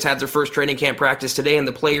Cowboys had their first training camp practice today, and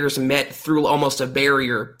the players met through almost a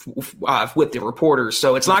barrier with the reporters.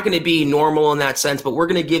 So it's not going to be normal in that sense, but we're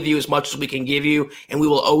going to give you as much as we can give you, and we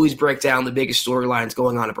will always break down the biggest storylines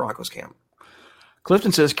going on at Broncos camp.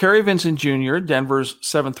 Clifton says, Kerry Vincent Jr., Denver's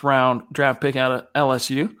 7th-round draft pick out of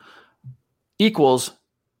LSU, equals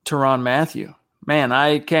Tyrann Mathieu. Man,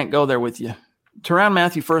 I can't go there with you. Tyrann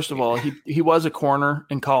Mathieu, first of all, he was a corner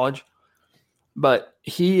in college. But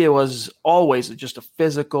he was always just a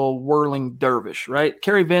physical, whirling dervish, right?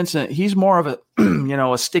 Kerry Vincent, he's more of a,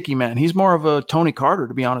 a sticky man. He's more of a Tony Carter,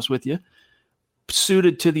 to be honest with you,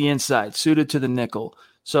 suited to the inside, suited to the nickel.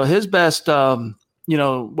 So his best,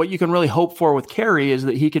 what you can really hope for with Kerry is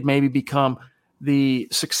that he could maybe become the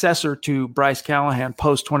successor to Bryce Callahan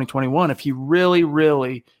post-2021 if he really,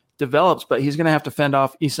 really develops. But he's going to have to fend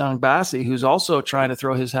off Isang Bassi, who's also trying to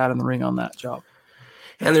throw his hat in the ring on that job.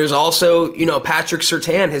 And there's also, Patrick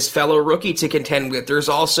Surtain, his fellow rookie, to contend with. There's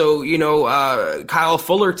also, Kyle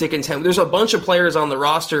Fuller to contend with. There's a bunch of players on the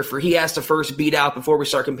roster he has to first beat out before we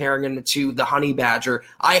start comparing him to the Honey Badger.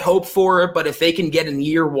 I hope for it, but if they can get in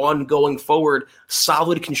year one going forward,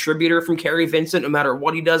 solid contributor from Kerry Vincent, no matter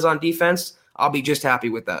what he does on defense, I'll be just happy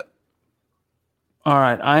with that. All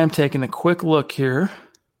right, I am taking a quick look here.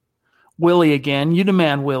 Willie again. You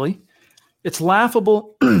demand Willie. It's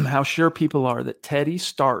laughable how sure people are that Teddy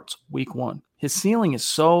starts week 1. His ceiling is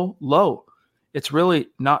so low. It's really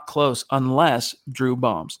not close unless Drew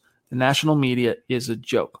bombs. The national media is a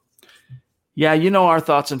joke. Yeah, our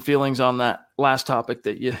thoughts and feelings on that last topic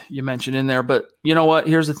that you mentioned in there. But you know what?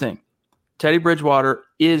 Here's the thing. Teddy Bridgewater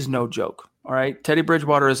is no joke. All right? Teddy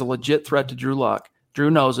Bridgewater is a legit threat to Drew Lock. Drew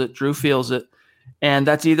knows it. Drew feels it. And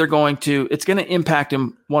that's either it's going to impact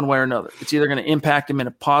him one way or another. It's either going to impact him in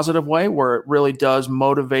a positive way where it really does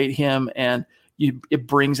motivate him and it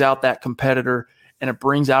brings out that competitor and it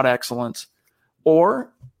brings out excellence.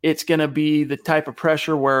 Or it's going to be the type of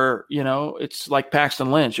pressure where, it's like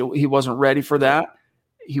Paxton Lynch. He wasn't ready for that.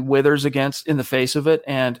 He withers in the face of it.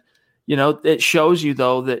 And, it shows you,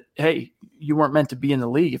 though, that, hey, you weren't meant to be in the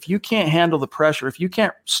league. If you can't handle the pressure, if you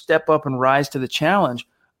can't step up and rise to the challenge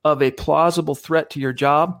of a plausible threat to your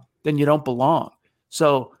job, then you don't belong.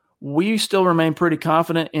 So we still remain pretty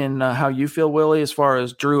confident in how you feel, Willie, as far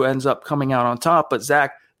as Drew ends up coming out on top. But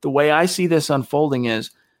Zach, the way I see this unfolding is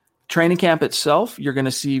training camp itself, you're going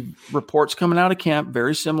to see reports coming out of camp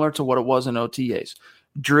very similar to what it was in OTAs.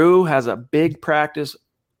 Drew has a big practice,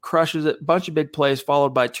 crushes it, bunch of big plays,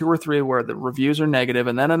 followed by 2 or 3 where the reviews are negative,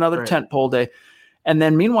 and then another tentpole day. And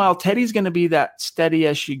then meanwhile, Teddy's going to be that steady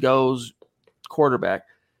as she goes quarterback.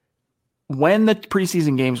 When the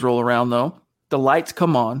preseason games roll around, though, the lights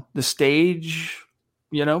come on, the stage,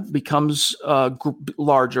 becomes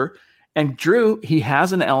larger. And Drew, he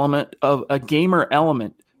has an element of a gamer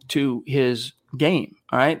element to his game.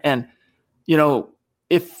 All right. And, in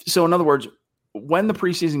other words, when the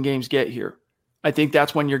preseason games get here, I think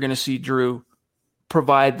that's when you're going to see Drew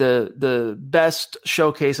provide the best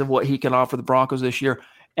showcase of what he can offer the Broncos this year.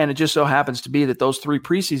 And it just so happens to be that those 3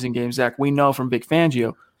 preseason games, Zach, we know from Vic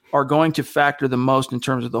Fangio, are going to factor the most in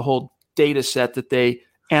terms of the whole data set that they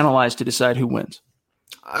analyze to decide who wins.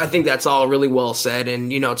 I think that's all really well said.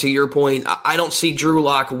 And, to your point, I don't see Drew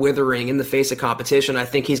Lock withering in the face of competition. I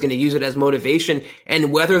think he's going to use it as motivation.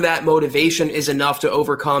 And whether that motivation is enough to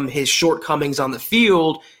overcome his shortcomings on the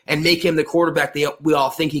field and make him the quarterback that we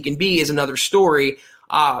all think he can be is another story.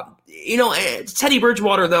 Teddy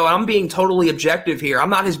Bridgewater, though, I'm being totally objective here. I'm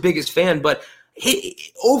not his biggest fan, but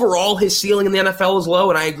overall, his ceiling in the NFL is low,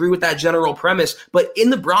 and I agree with that general premise. But in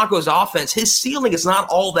the Broncos offense, his ceiling is not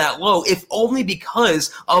all that low, if only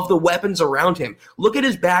because of the weapons around him. Look at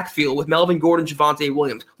his backfield with Melvin Gordon, Javonte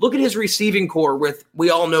Williams. Look at his receiving core with, we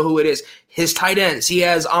all know who it is, his tight ends. He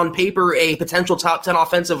has, on paper, a potential top 10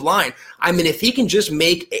 offensive line. I mean, if he can just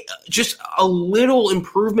make just a little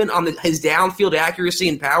improvement on his downfield accuracy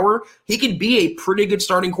and power, he could be a pretty good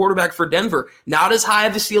starting quarterback for Denver. Not as high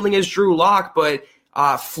of a ceiling as Drew Lock, but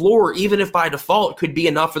floor, even if by default, could be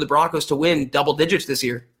enough for the Broncos to win double digits this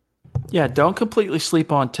year. Yeah, don't completely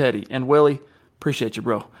sleep on Teddy. And Willie, appreciate you,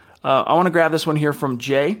 bro. I want to grab this one here from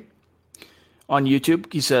Jay on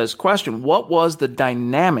YouTube. He says, question, what was the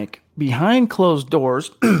dynamic behind closed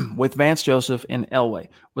doors with Vance Joseph and Elway?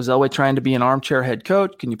 Was Elway trying to be an armchair head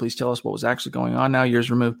coach? Can you please tell us what was actually going on now, years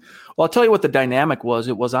removed? Well, I'll tell you what the dynamic was.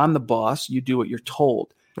 It was, I'm the boss. You do what you're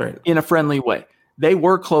told, right, in a friendly way. They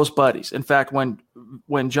were close buddies. In fact, when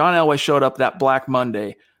John Elway showed up that Black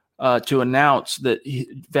Monday to announce that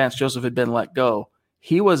Vance Joseph had been let go,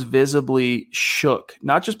 he was visibly shook,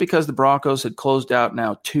 not just because the Broncos had closed out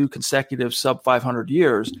now 2 consecutive sub-500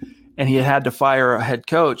 years and he had to fire a head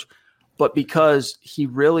coach, but because he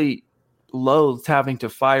really loathed having to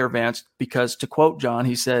fire Vance because, to quote John,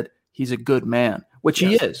 he said, he's a good man, which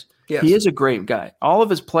he is. Yes. He is a great guy. All of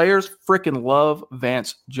his players freaking love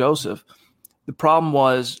Vance Joseph. The problem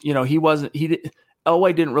was,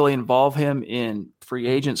 Elway didn't really involve him in free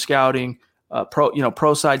agent scouting,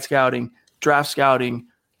 pro side scouting, draft scouting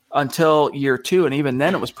until year 2. And even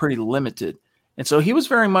then it was pretty limited. And so he was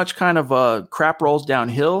very much kind of crap rolls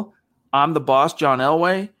downhill. I'm the boss, John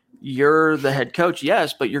Elway. You're the head coach.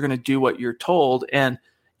 Yes, but you're going to do what you're told and,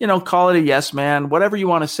 call it a yes, man, whatever you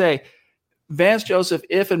want to say. Vance Joseph,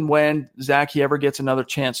 if and when Zach, he ever gets another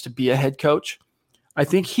chance to be a head coach, I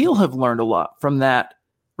think he'll have learned a lot from that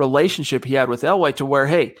relationship he had with Elway to where,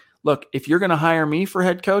 hey, look, if you're going to hire me for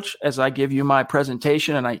head coach, as I give you my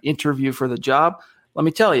presentation and I interview for the job, let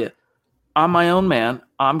me tell you, I'm my own man.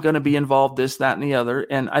 I'm going to be involved this, that, and the other.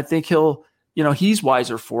 And I think he's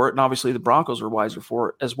wiser for it. And obviously the Broncos are wiser for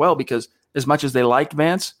it as well, because as much as they liked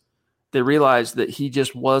Vance, they realized that he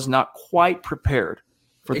just was not quite prepared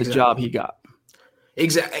for the job he got.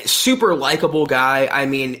 Exactly. Super likable guy. I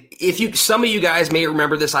mean, some of you guys may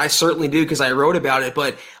remember this. I certainly do because I wrote about it.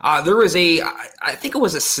 But there was I think it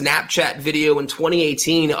was a Snapchat video in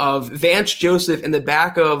 2018 of Vance Joseph in the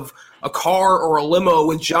back of a car or a limo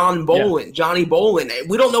with Johnny Bolin.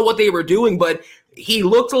 We don't know what they were doing, but he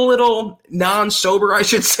looked a little non-sober, I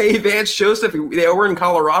should say, Vance Joseph. They were in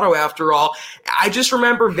Colorado after all. I just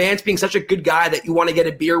remember Vance being such a good guy that you want to get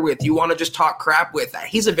a beer with, you want to just talk crap with.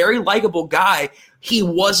 He's a very likable guy. He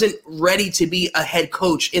wasn't ready to be a head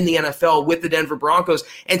coach in the NFL with the Denver Broncos.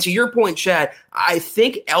 And to your point, Chad, I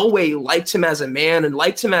think Elway liked him as a man and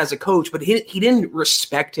liked him as a coach, but he didn't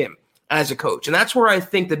respect him as a coach. And that's where I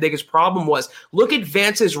think the biggest problem was. Look at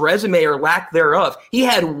Vance's resume or lack thereof. He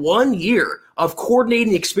had 1 year of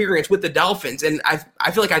coordinating experience with the Dolphins. And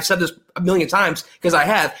I feel like I've said this a million times because I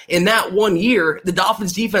have. In that 1 year, the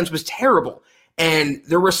Dolphins defense was terrible. And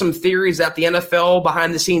there were some theories that the NFL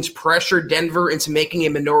behind the scenes pressured Denver into making a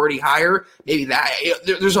minority hire. Maybe that.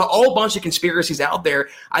 There's a whole bunch of conspiracies out there.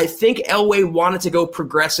 I think Elway wanted to go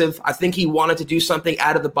progressive. I think he wanted to do something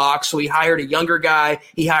out of the box. So he hired a younger guy.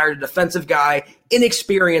 He hired a defensive guy,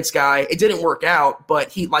 inexperienced guy. It didn't work out. But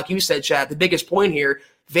he, like you said, Chad, the biggest point here,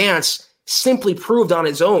 Vance simply proved on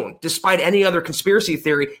his own, despite any other conspiracy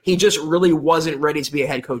theory, he just really wasn't ready to be a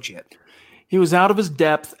head coach yet. He was out of his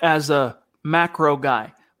depth as a macro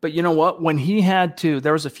guy. But you know what? When he had to,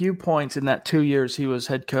 there was a few points in that 2 years he was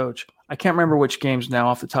head coach. I can't remember which games now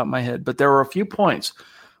off the top of my head, but there were a few points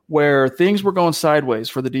where things were going sideways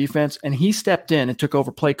for the defense, and he stepped in and took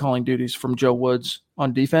over play calling duties from Joe Woods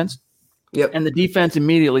on defense. Yep. And the defense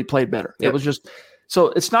immediately played better. Yep. It was just, so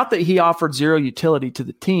it's not that he offered zero utility to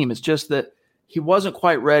the team. It's just that he wasn't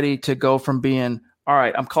quite ready to go from being, all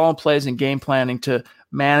right, I'm calling plays and game planning to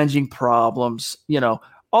managing problems,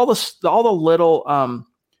 all the little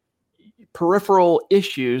peripheral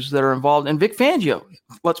issues that are involved. And Vic Fangio,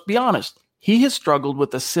 let's be honest, he has struggled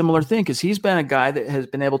with a similar thing because he's been a guy that has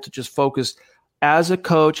been able to just focus as a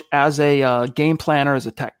coach, as a game planner, as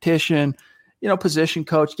a tactician, position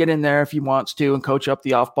coach, get in there if he wants to and coach up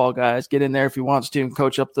the off-ball guys, get in there if he wants to and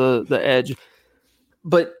coach up the edge.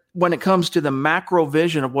 But when it comes to the macro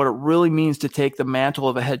vision of what it really means to take the mantle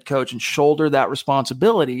of a head coach and shoulder that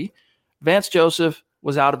responsibility, Vance Joseph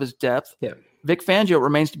was out of his depth. Yeah. Vic Fangio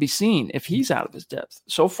remains to be seen if he's out of his depth.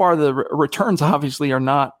 So far, the returns obviously are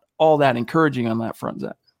not all that encouraging on that front,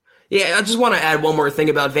 Zach. Yeah, I just want to add one more thing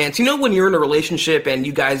about Vance. When you're in a relationship and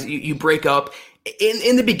you guys you break up,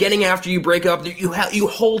 in the beginning after you break up, you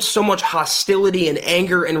hold so much hostility and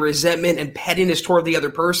anger and resentment and pettiness toward the other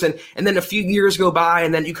person, and then a few years go by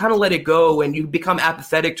and then you kind of let it go and you become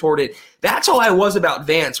apathetic toward it. That's all I was about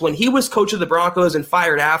Vance. When he was coach of the Broncos and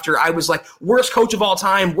fired after, I was like, worst coach of all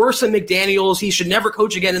time, worse than McDaniels. He should never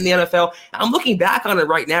coach again in the NFL. I'm looking back on it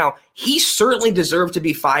right now. He certainly deserved to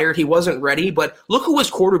be fired. He wasn't ready, but look who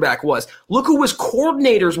his quarterback was. Look who his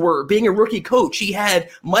coordinators were being a rookie coach. He had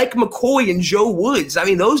Mike McCoy and Joe Woods. I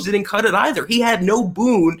mean, those didn't cut it either. He had no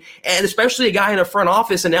Boone, and especially a guy in a front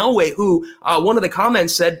office in Elway who one of the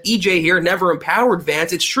comments said, EJ here never empowered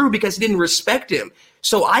Vance. It's true because he didn't respect him.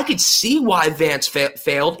 So I could see why Vance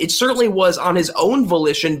failed. It certainly was on his own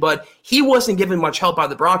volition, but he wasn't given much help by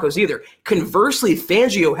the Broncos either. Conversely,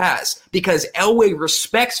 Fangio has, because Elway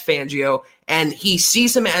respects Fangio, and he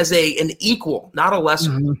sees him as an equal, not a lesser.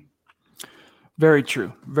 Mm-hmm. Very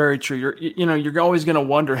true. Very true. You're always going to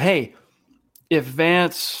wonder, hey, if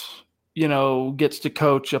Vance, gets to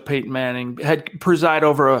coach a Peyton Manning, preside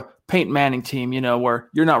over a Peyton Manning team, where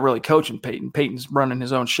you're not really coaching Peyton. Peyton's running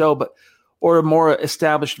his own show, or a more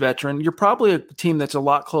established veteran, you're probably a team that's a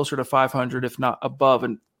lot closer to 500, if not above,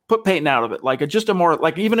 and put Peyton out of it. Like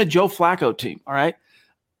even a Joe Flacco team, all right,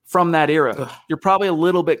 from that era. Ugh. You're probably a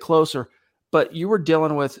little bit closer, but you were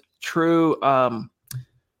dealing with true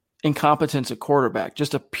incompetence at quarterback,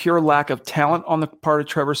 just a pure lack of talent on the part of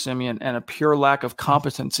Trevor Siemian and a pure lack of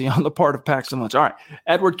competency on the part of Paxton Lynch. All right,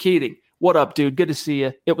 Edward Keating, what up, dude? Good to see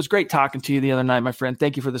you. It was great talking to you the other night, my friend.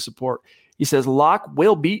 Thank you for the support. He says, Locke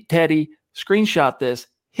will beat Teddy. Screenshot this.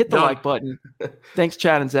 Hit the like button. Thanks,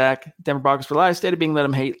 Chad and Zach. Denver Broncos for life. State of being let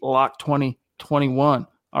them hate. Lock 2021.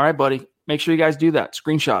 All right, buddy. Make sure you guys do that.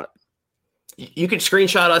 Screenshot it. You could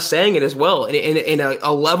screenshot us saying it as well. In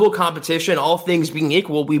a level competition, all things being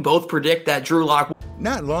equal, we both predict that Drew Lock.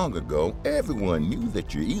 Not long ago, everyone knew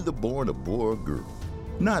that you're either born a boy or girl.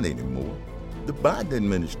 Not anymore. The Biden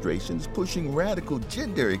administration is pushing radical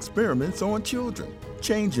gender experiments on children,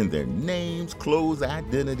 changing their names, clothes,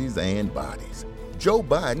 identities, and bodies. Joe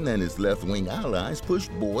Biden and his left-wing allies push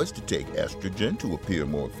boys to take estrogen to appear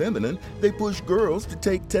more feminine. They push girls to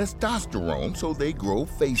take testosterone so they grow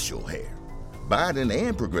facial hair. Biden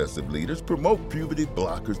and progressive leaders promote puberty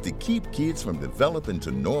blockers to keep kids from developing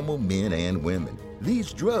to normal men and women.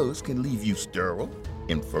 These drugs can leave you sterile,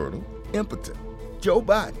 infertile, impotent. Joe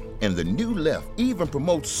Biden and the new left even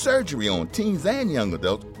promotes surgery on teens and young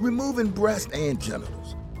adults, removing breasts and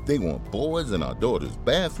genitals. They want boys in our daughters'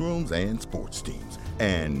 bathrooms and sports teams.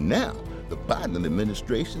 And now, the Biden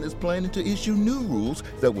administration is planning to issue new rules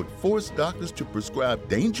that would force doctors to prescribe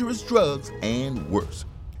dangerous drugs and worse.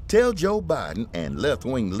 Tell Joe Biden and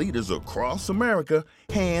left-wing leaders across America,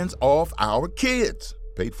 hands off our kids.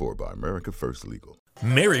 Paid for by America First Legal.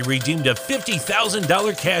 Mary redeemed a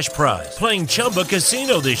 $50,000 cash prize playing Chumba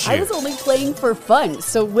Casino this year. I was only playing for fun,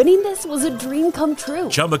 so winning this was a dream come true.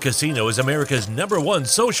 Chumba Casino is America's #1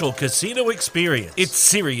 social casino experience. It's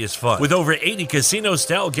serious fun. With over 80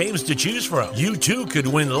 casino-style games to choose from, you too could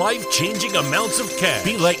win life-changing amounts of cash.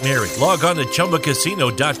 Be like Mary. Log on to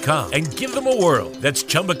ChumbaCasino.com and give them a whirl. That's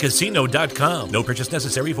ChumbaCasino.com. No purchase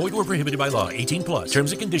necessary. Void or prohibited by law. 18+.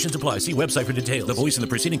 Terms and conditions apply. See website for details. The voice in the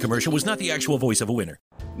preceding commercial was not the actual voice of a winner.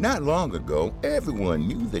 Not long ago, everyone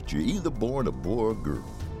knew that you're either born a boy or girl.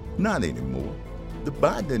 Not anymore. The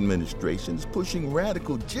Biden administration is pushing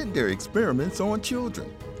radical gender experiments on children,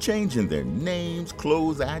 changing their names,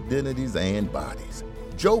 clothes, identities, and bodies.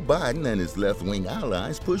 Joe Biden and his left-wing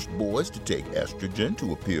allies push boys to take estrogen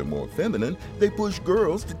to appear more feminine. They push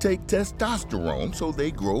girls to take testosterone so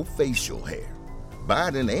they grow facial hair.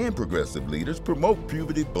 Biden and progressive leaders promote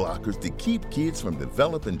puberty blockers to keep kids from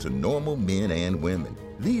developing to normal men and women.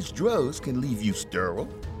 These drugs can leave you sterile,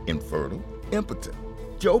 infertile, impotent.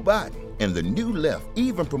 Joe Biden and the new left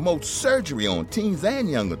even promotes surgery on teens and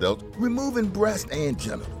young adults, removing breasts and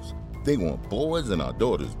genitals. They want boys in our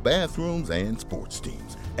daughters' bathrooms and sports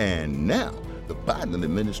teams. And now, the Biden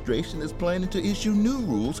administration is planning to issue new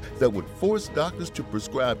rules that would force doctors to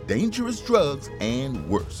prescribe dangerous drugs and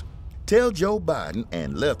worse. Tell Joe Biden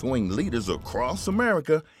and left-wing leaders across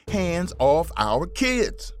America, hands off our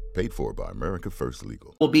kids. Paid for by America First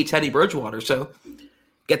Legal. Will be Teddy Bridgewater, so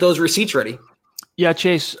get those receipts ready. Yeah,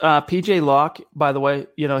 Chase, PJ Locke, by the way,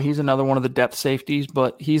 he's another one of the depth safeties,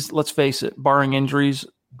 but let's face it, barring injuries,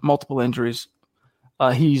 multiple injuries,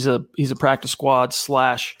 he's a practice squad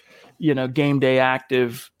 / game day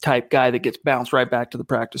active type guy that gets bounced right back to the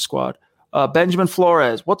practice squad. Benjamin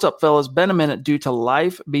Flores, what's up, fellas? Been a minute due to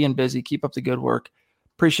life being busy. Keep up the good work.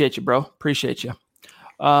 Appreciate you, bro. Appreciate you.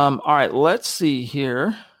 All right, let's see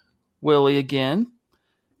here. Willie again.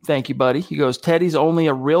 Thank you, buddy. He goes, Teddy's only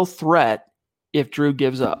a real threat if Drew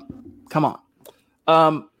gives up. Come on.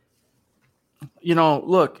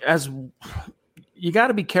 Look, as you got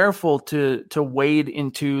to be careful to wade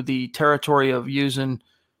into the territory of using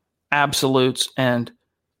absolutes and,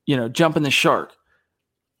 jumping the shark.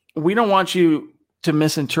 We don't want you to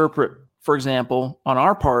misinterpret, for example, on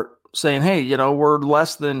our part, saying, hey, we're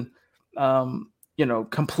less than,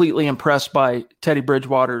 completely impressed by Teddy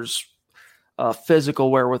Bridgewater's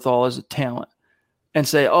physical wherewithal as a talent, and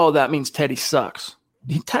say, oh, that means Teddy sucks.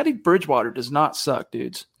 Teddy Bridgewater does not suck,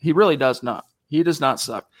 dudes. He really does not. He does not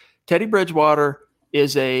suck. Teddy Bridgewater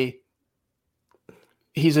he's a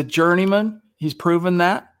journeyman. He's proven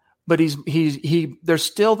that. But there's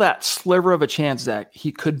still that sliver of a chance, Zach.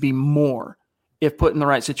 He could be more if put in the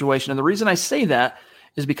right situation. And the reason I say that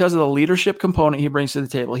is because of the leadership component he brings to the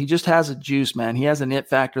table. He just has a juice, man. He has an it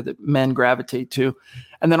factor that men gravitate to.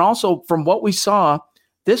 And then also from what we saw,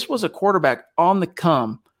 this was a quarterback on the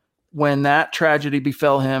come when that tragedy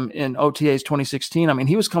befell him in OTAs 2016. I mean,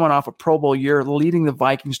 he was coming off a Pro Bowl year, leading the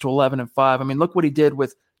Vikings to 11-5. I mean, look what he did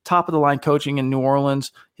with top-of-the-line coaching in New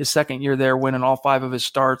Orleans, his second year there, winning all 5 of his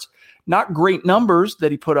starts. Not great numbers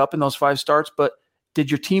that he put up in those 5 starts, but did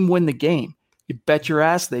your team win the game? You bet your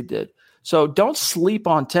ass they did. So don't sleep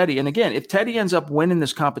on Teddy. And again, if Teddy ends up winning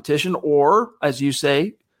this competition, or as you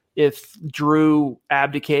say, if Drew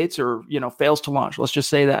abdicates or, fails to launch, let's just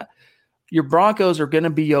say that, your Broncos are going to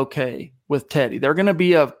be okay with Teddy. They're going to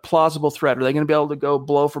be a plausible threat. Are they going to be able to go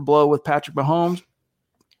blow for blow with Patrick Mahomes?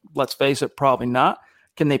 Let's face it, probably not.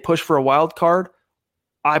 Can they push for a wild card?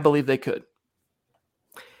 I believe they could.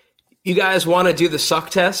 You guys want to do the suck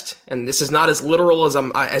test, and this is not as literal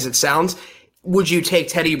as it sounds. Would you take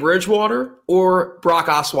Teddy Bridgewater or Brock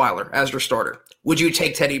Osweiler as your starter? Would you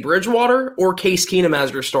take Teddy Bridgewater or Case Keenum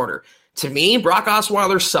as your starter? To me, Brock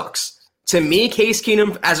Osweiler sucks. To me, Case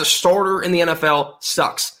Keenum as a starter in the NFL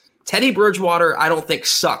sucks. Teddy Bridgewater, I don't think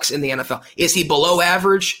sucks in the NFL. Is he below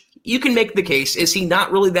average? You can make the case. Is he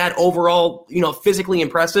not really that overall, physically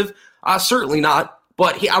impressive? Certainly not.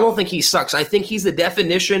 But I don't think he sucks. I think he's the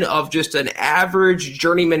definition of just an average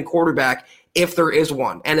journeyman quarterback, if there is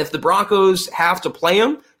one. And if the Broncos have to play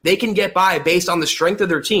him, they can get by based on the strength of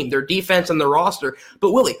their team, their defense, and their roster.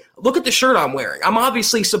 But Willie, look at the shirt I'm wearing. I'm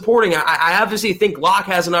obviously supporting. I obviously think Locke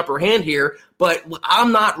has an upper hand here, but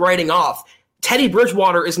I'm not writing off. Teddy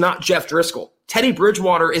Bridgewater is not Jeff Driscoll. Teddy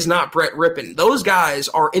Bridgewater is not Brett Rippon. Those guys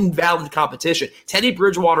are invalid competition. Teddy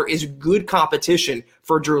Bridgewater is good competition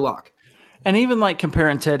for Drew Lock. And even like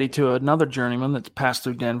comparing Teddy to another journeyman that's passed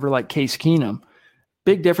through Denver, like Case Keenum,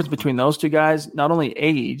 big difference between those two guys, not only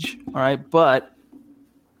age, all right, but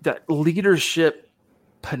that leadership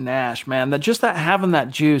panache, man, that having that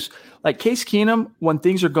juice. Like Case Keenum, when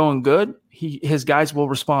things are going good, his guys will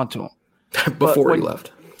respond to him. Before he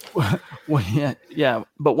left. But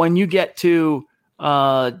when you get to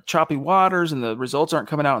choppy waters and the results aren't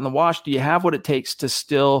coming out in the wash, do you have what it takes to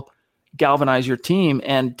still galvanize your team?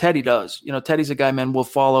 And Teddy does. Teddy's a guy men will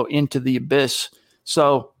follow into the abyss.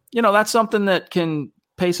 So, that's something that can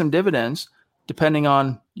pay some dividends depending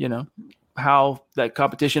on, how that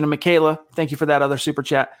competition. And Michaela, thank you for that other super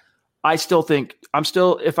chat. I still think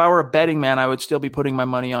if I were a betting man, I would still be putting my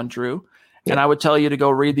money on Drew. Yeah. And I would tell you to go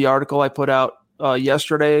read the article I put out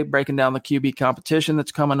yesterday, breaking down the QB competition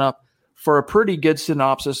that's coming up, for a pretty good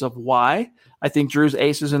synopsis of why I think Drew's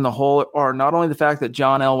aces in the hole are not only the fact that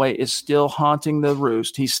John Elway is still haunting the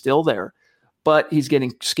roost, he's still there, but he's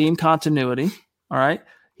getting scheme continuity. All right.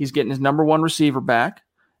 He's getting his number one receiver back.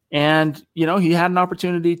 And, he had an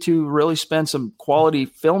opportunity to really spend some quality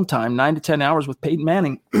film time, 9 to 10 hours with Peyton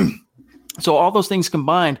Manning. So all those things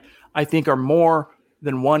combined, I think, are more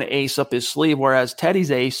than one ace up his sleeve, whereas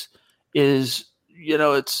Teddy's ace is,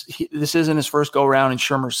 this isn't his first go around in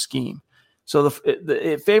Shermer's scheme. So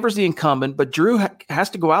it favors the incumbent, but Drew has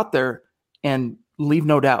to go out there and leave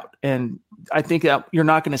no doubt. And I think that you're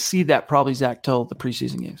not going to see that probably, Zach, till the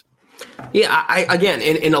preseason games. Yeah, again,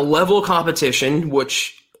 in a level competition,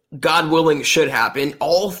 which God willing, should happen,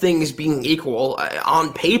 all things being equal,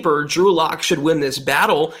 on paper, Drew Lock should win this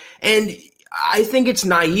battle. And I think it's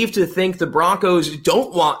naive to think the Broncos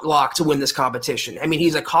don't want Lock to win this competition. I mean,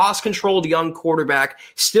 he's a cost-controlled young quarterback,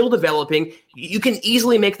 still developing. You can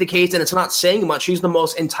easily make the case, and it's not saying much, he's the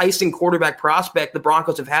most enticing quarterback prospect the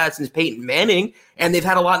Broncos have had since Peyton Manning, and they've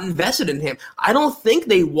had a lot invested in him. I don't think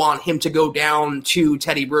they want him to go down to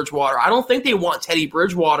Teddy Bridgewater. I don't think they want Teddy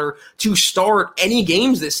Bridgewater to start any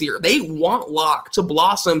games this year. They want Lock to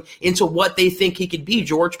blossom into what they think he could be,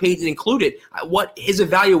 George Paton included. What his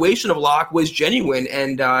evaluation of Lock was genuine,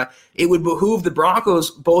 and it would behoove the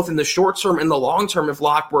Broncos both in the short term and the long term if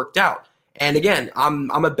Lock worked out. And again, I'm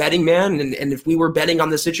a betting man, and if we were betting on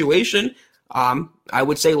the situation, I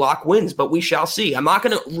would say Lock wins, but we shall see. I'm not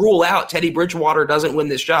going to rule out Teddy Bridgewater doesn't win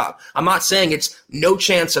this job. I'm not saying it's no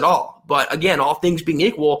chance at all. But again, all things being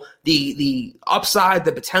equal, the upside,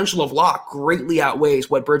 the potential of Lock greatly outweighs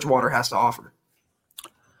what Bridgewater has to offer.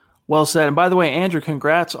 Well said. And by the way, Andrew,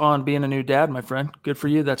 congrats on being a new dad, my friend. Good for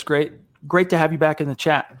you. That's great. Great to have you back in the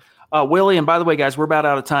chat. Willie, and by the way, guys, we're about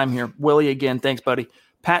out of time here. Willie, again, thanks, buddy.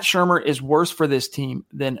 Pat Shurmur is worse for this team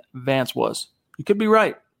than Vance was. You could be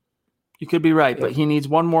right. You could be right, but he needs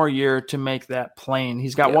one more year to make that plain.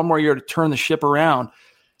 He's got one more year to turn the ship around.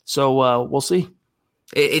 So we'll see.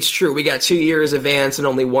 It's true. We got 2 years of Vance and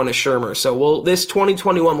only one of Shurmur. So this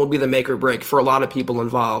 2021 will be the make or break for a lot of people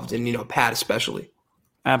involved, and Pat especially.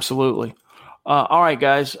 Absolutely. All right,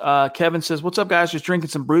 guys. Kevin says, "What's up, guys? Just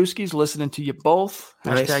drinking some brewskis, listening to you both."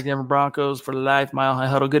 Nice. Hashtag Denver Broncos for life. Mile High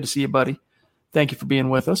Huddle. Good to see you, buddy. Thank you for being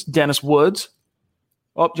with us. Dennis Woods.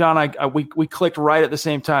 Oh, John, we clicked right at the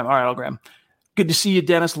same time. All right, I'll grab him. Good to see you,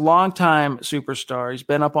 Dennis. Long-time superstar. He's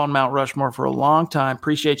been up on Mount Rushmore for a long time.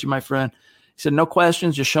 Appreciate you, my friend. He said, no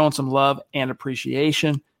questions, just showing some love and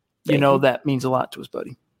appreciation. You know that means a lot to us,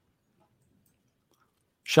 buddy.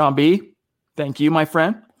 Sean B., thank you, my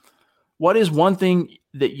friend. What is one thing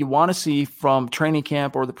that you want to see from training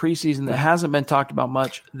camp or the preseason that hasn't been talked about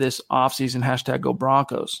much this offseason? Hashtag Go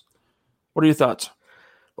Broncos. What are your thoughts?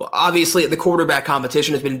 Well, obviously, the quarterback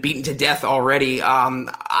competition has been beaten to death already.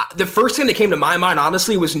 The first thing that came to my mind,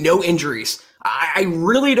 honestly, was no injuries. I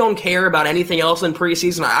really don't care about anything else in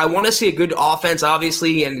preseason. I want to see a good offense,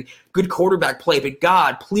 obviously, and good quarterback play. But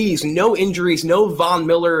God, please, no injuries, no Von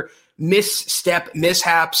Miller mishaps.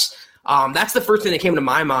 That's the first thing that came to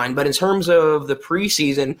my mind. But in terms of the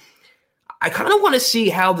preseason, I kind of want to see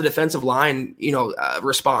how the defensive line,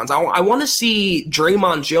 responds. I want to see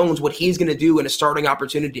Draymond Jones, what he's going to do in a starting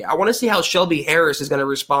opportunity. I want to see how Shelby Harris is going to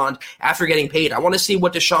respond after getting paid. I want to see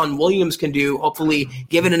what Deshaun Williams can do, hopefully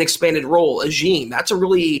given an expanded role. Agim, that's a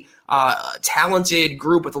really talented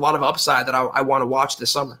group with a lot of upside that I want to watch this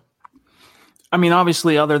summer. I mean,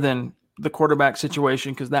 obviously, other than the quarterback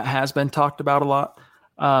situation, because that has been talked about a lot,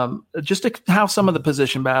 just how some of the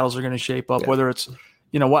position battles are going to shape up, whether it's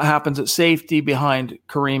what happens at safety behind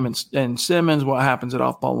Kareem and Simmons, what happens at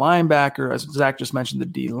off-ball linebacker, as Zach just mentioned, the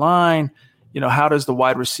D-line, how does the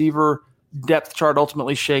wide receiver depth chart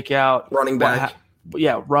ultimately shake out? Running back.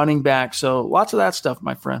 Running back. So lots of that stuff,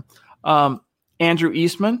 my friend. Andrew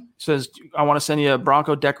Eastman says, I want to send you a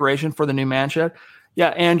Bronco decoration for the new man shed. Yeah,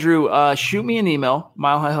 Andrew, shoot me an email,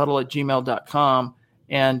 milehighhuddle@gmail.com,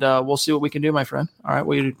 and we'll see what we can do, my friend. All right,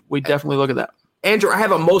 we definitely look at that. Andrew, I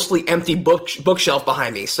have a mostly empty bookshelf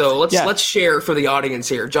behind me, so let's share for the audience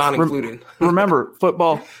here, John included. Remember,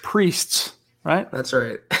 football priests, right? That's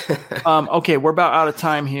right. Okay, we're about out of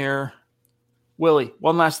time here. Willie,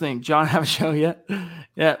 one last thing. John, have a show yet?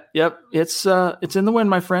 Yep. It's in the wind,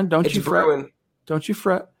 my friend. Don't you fret. Brewing. Don't you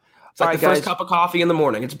fret. It's like the first cup of coffee in the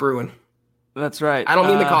morning. It's brewing. That's right. I don't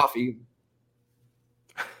mean the coffee.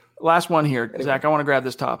 Last one here, Zach. I want to grab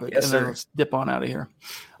this topic, yes, and sir. then let's dip on out of here.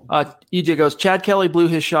 EJ goes, Chad Kelly blew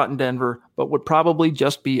his shot in Denver, but would probably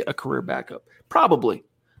just be a career backup. Probably.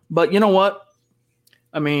 But you know what?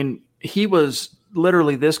 I mean, he was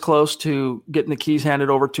literally this close to getting the keys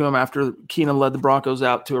handed over to him after Keenum led the Broncos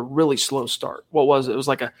out to a really slow start. What was it? It was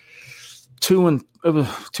like a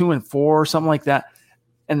 2-4 or something like that.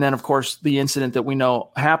 And then, of course, the incident that we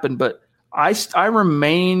know happened. But I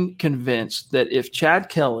remain convinced that if Chad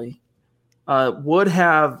Kelly would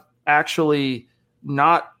have actually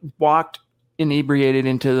not walked inebriated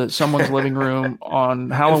into someone's living room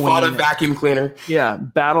on Halloween, and fought a vacuum cleaner,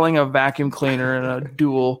 battling a vacuum cleaner in a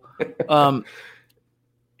duel,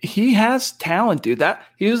 he has talent, dude. That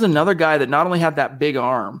he was another guy that not only had that big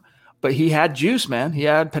arm, but he had juice, man. He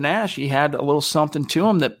had panache. He had a little something to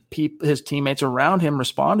him that his teammates around him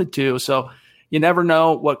responded to. So you never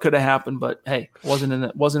know what could have happened, but hey, wasn't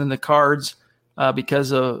in the cards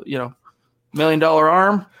because of $1 million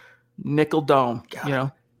arm, nickel dome.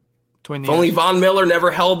 If only Von Miller never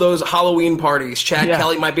held those Halloween parties. Chad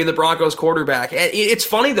Kelly might be the Broncos quarterback. It's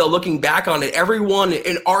funny, though, looking back on it, everyone,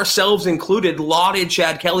 and ourselves included, lauded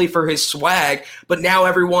Chad Kelly for his swag, but now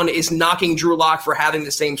everyone is knocking Drew Lock for having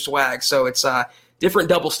the same swag. So it's different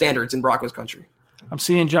double standards in Broncos country. I'm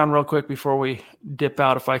seeing John real quick before we dip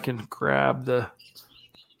out, if I can grab the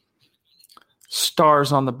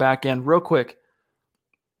stars on the back end real quick.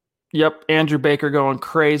 Yep, Andrew Baker going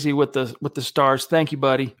crazy with the stars. Thank you,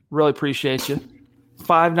 buddy. Really appreciate you.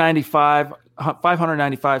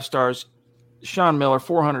 595 stars. Sean Miller,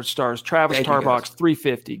 400 stars. Travis Tarbox,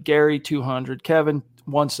 350. Gary, 200. Kevin,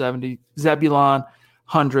 170. Zebulon,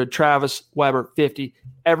 100. Travis Weber, 50.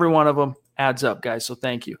 Every one of them adds up, guys, so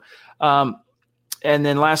thank you. And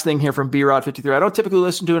then last thing here from B-Rod53. I don't typically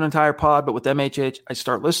listen to an entire pod, but with MHH, I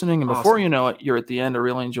start listening, and before you know it, you're at the end. I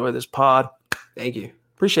really enjoy this pod. Thank you.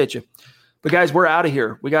 Appreciate you. But guys, we're out of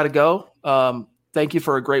here. We got to go. Thank you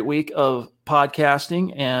for a great week of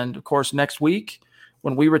podcasting. And of course, next week,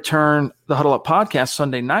 when we return the Huddle Up podcast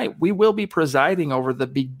Sunday night, we will be presiding over the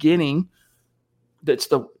beginning.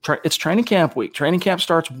 It's training camp week. Training camp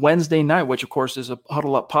starts Wednesday night, which of course is a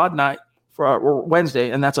Huddle Up pod night for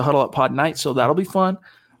Wednesday. And that's a Huddle Up pod night. So that'll be fun.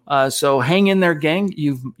 So hang in there, gang.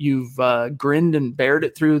 You've grinned and bared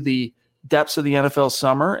it through the depths of the NFL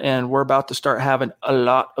summer, and we're about to start having a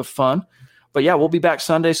lot of fun. But yeah, we'll be back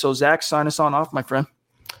Sunday. So Zach, sign us on off, my friend.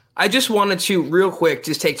 I just wanted to real quick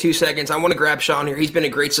just take 2 seconds. I want to grab Sean here. He's been a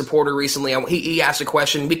great supporter recently. He asked a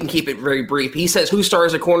question. We can keep it very brief. He says, who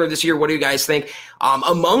stars a corner this year? What do you guys think?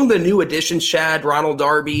 Among the new additions, Chad, Ronald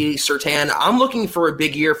Darby, Surtain, I'm looking for a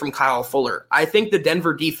big year from Kyle Fuller. I think the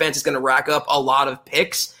Denver defense is going to rack up a lot of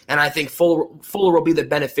picks, and I think Fuller will be the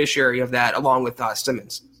beneficiary of that along with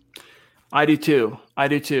Simmons. I do too. I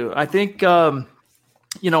think, one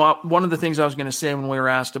of the things I was going to say when we were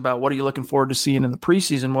asked about what are you looking forward to seeing in the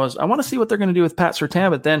preseason was I want to see what they're going to do with Pat Surtain.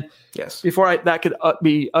 But then before that could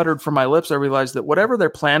be uttered from my lips, I realized that whatever they're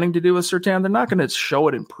planning to do with Surtain, they're not going to show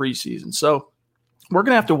it in preseason. So we're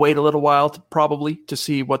going to have to wait a little while to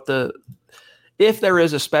see if there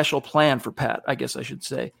is a special plan for Pat, I guess I should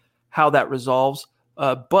say, how that resolves.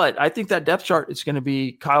 But I think that depth chart is going to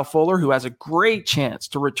be Kyle Fuller, who has a great chance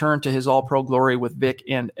to return to his all-pro glory with Vic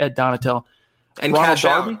and Ed Donatel. And cash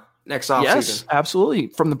out next offseason. Yes, absolutely.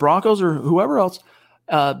 From the Broncos or whoever else.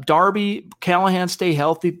 Darby, Callahan, stay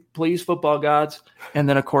healthy, please, football gods. And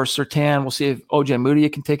then, of course, Surtain. We'll see if O.J. Moody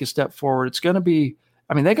can take a step forward. It's going to be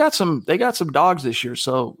 – they got some dogs this year,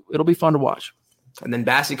 so it'll be fun to watch. And then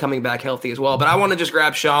Bassey coming back healthy as well. But I want to just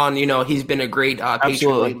grab Sean. He's been a great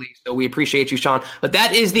patron lately, so we appreciate you, Sean. But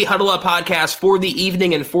that is the Huddle Up podcast for the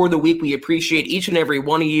evening and for the week. We appreciate each and every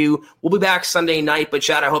one of you. We'll be back Sunday night. But,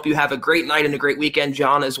 Chad, I hope you have a great night and a great weekend,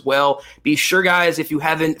 John, as well. Be sure, guys, if you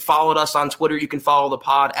haven't followed us on Twitter, you can follow the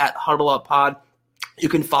pod at Huddle Up Pod. You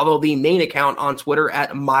can follow the main account on Twitter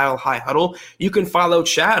at Mile High Huddle. You can follow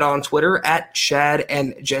Chad on Twitter at Chad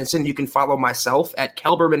and Jensen. You can follow myself at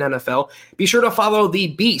Kelberman NFL. Be sure to follow the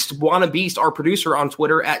Beast, Buana Beast, our producer, on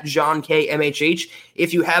Twitter at John K MHH.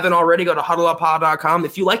 If you haven't already, go to huddleuppod.com.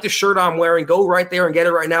 If you like the shirt I'm wearing, go right there and get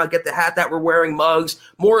it right now. Get the hat that we're wearing, mugs,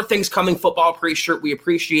 more things coming, football pre-shirt. We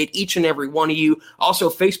appreciate each and every one of you. Also,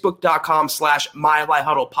 facebook.com/Mile High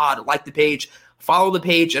Huddle Pod. Like the page. Follow the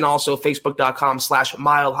page, and also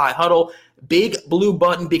facebook.com/Mile High Huddle. Big blue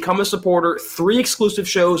button, become a supporter. 3 exclusive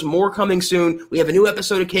shows, more coming soon. We have a new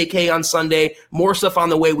episode of KK on Sunday. More stuff on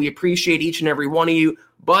the way. We appreciate each and every one of you.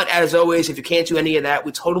 But as always, if you can't do any of that,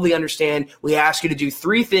 we totally understand. We ask you to do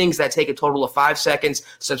 3 things that take a total of 5 seconds.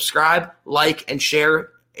 Subscribe, like, and share.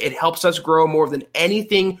 It helps us grow more than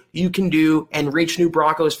anything you can do and reach new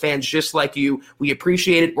Broncos fans just like you. We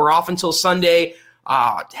appreciate it. We're off until Sunday.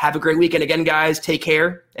 Have a great weekend again, guys. Take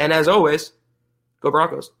care. And as always, go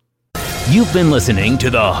Broncos. You've been listening to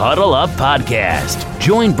the Huddle Up Podcast.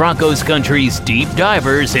 Join Broncos Country's deep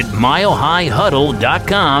divers at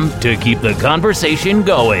milehighhuddle.com to keep the conversation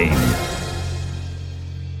going.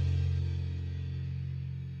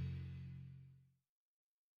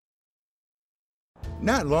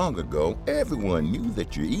 Not long ago, everyone knew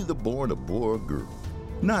that you're either born a boy or girl.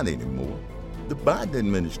 Not anymore. The Biden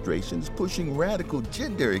administration is pushing radical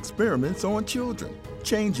gender experiments on children,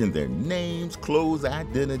 changing their names, clothes,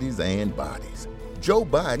 identities, and bodies. Joe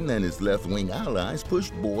Biden and his left-wing allies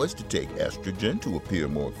pushed boys to take estrogen to appear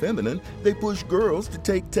more feminine. They push girls to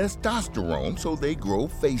take testosterone so they grow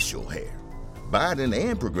facial hair. Biden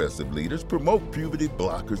and progressive leaders promote puberty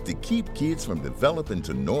blockers to keep kids from developing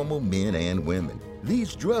to normal men and women.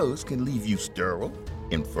 These drugs can leave you sterile,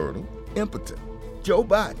 infertile, impotent. Joe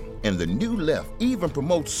Biden and the new left even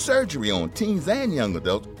promotes surgery on teens and young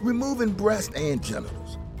adults, removing breasts and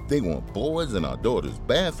genitals. They want boys in our daughters'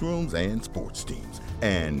 bathrooms and sports teams.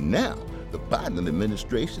 And now, the Biden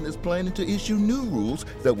administration is planning to issue new rules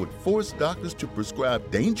that would force doctors to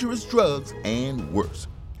prescribe dangerous drugs and worse.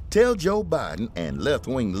 Tell Joe Biden and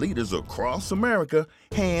left-wing leaders across America,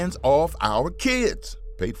 hands off our kids.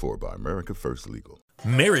 Paid for by America First Legal.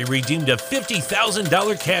 Mary redeemed a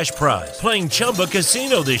 $50,000 cash prize playing Chumba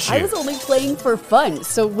Casino this year. I was only playing for fun,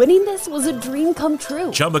 so winning this was a dream come true.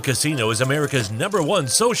 Chumba Casino is America's #1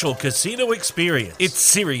 social casino experience. It's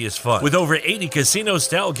serious fun. With over 80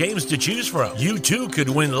 casino-style games to choose from, you too could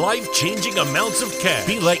win life-changing amounts of cash.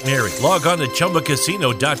 Be like Mary. Log on to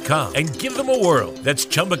ChumbaCasino.com and give them a whirl. That's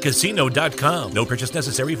ChumbaCasino.com. No purchase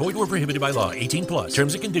necessary. Void or prohibited by law. 18+.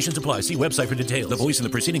 Terms and conditions apply. See website for details. The voice in the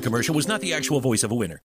preceding commercial was not the actual voice of a winner.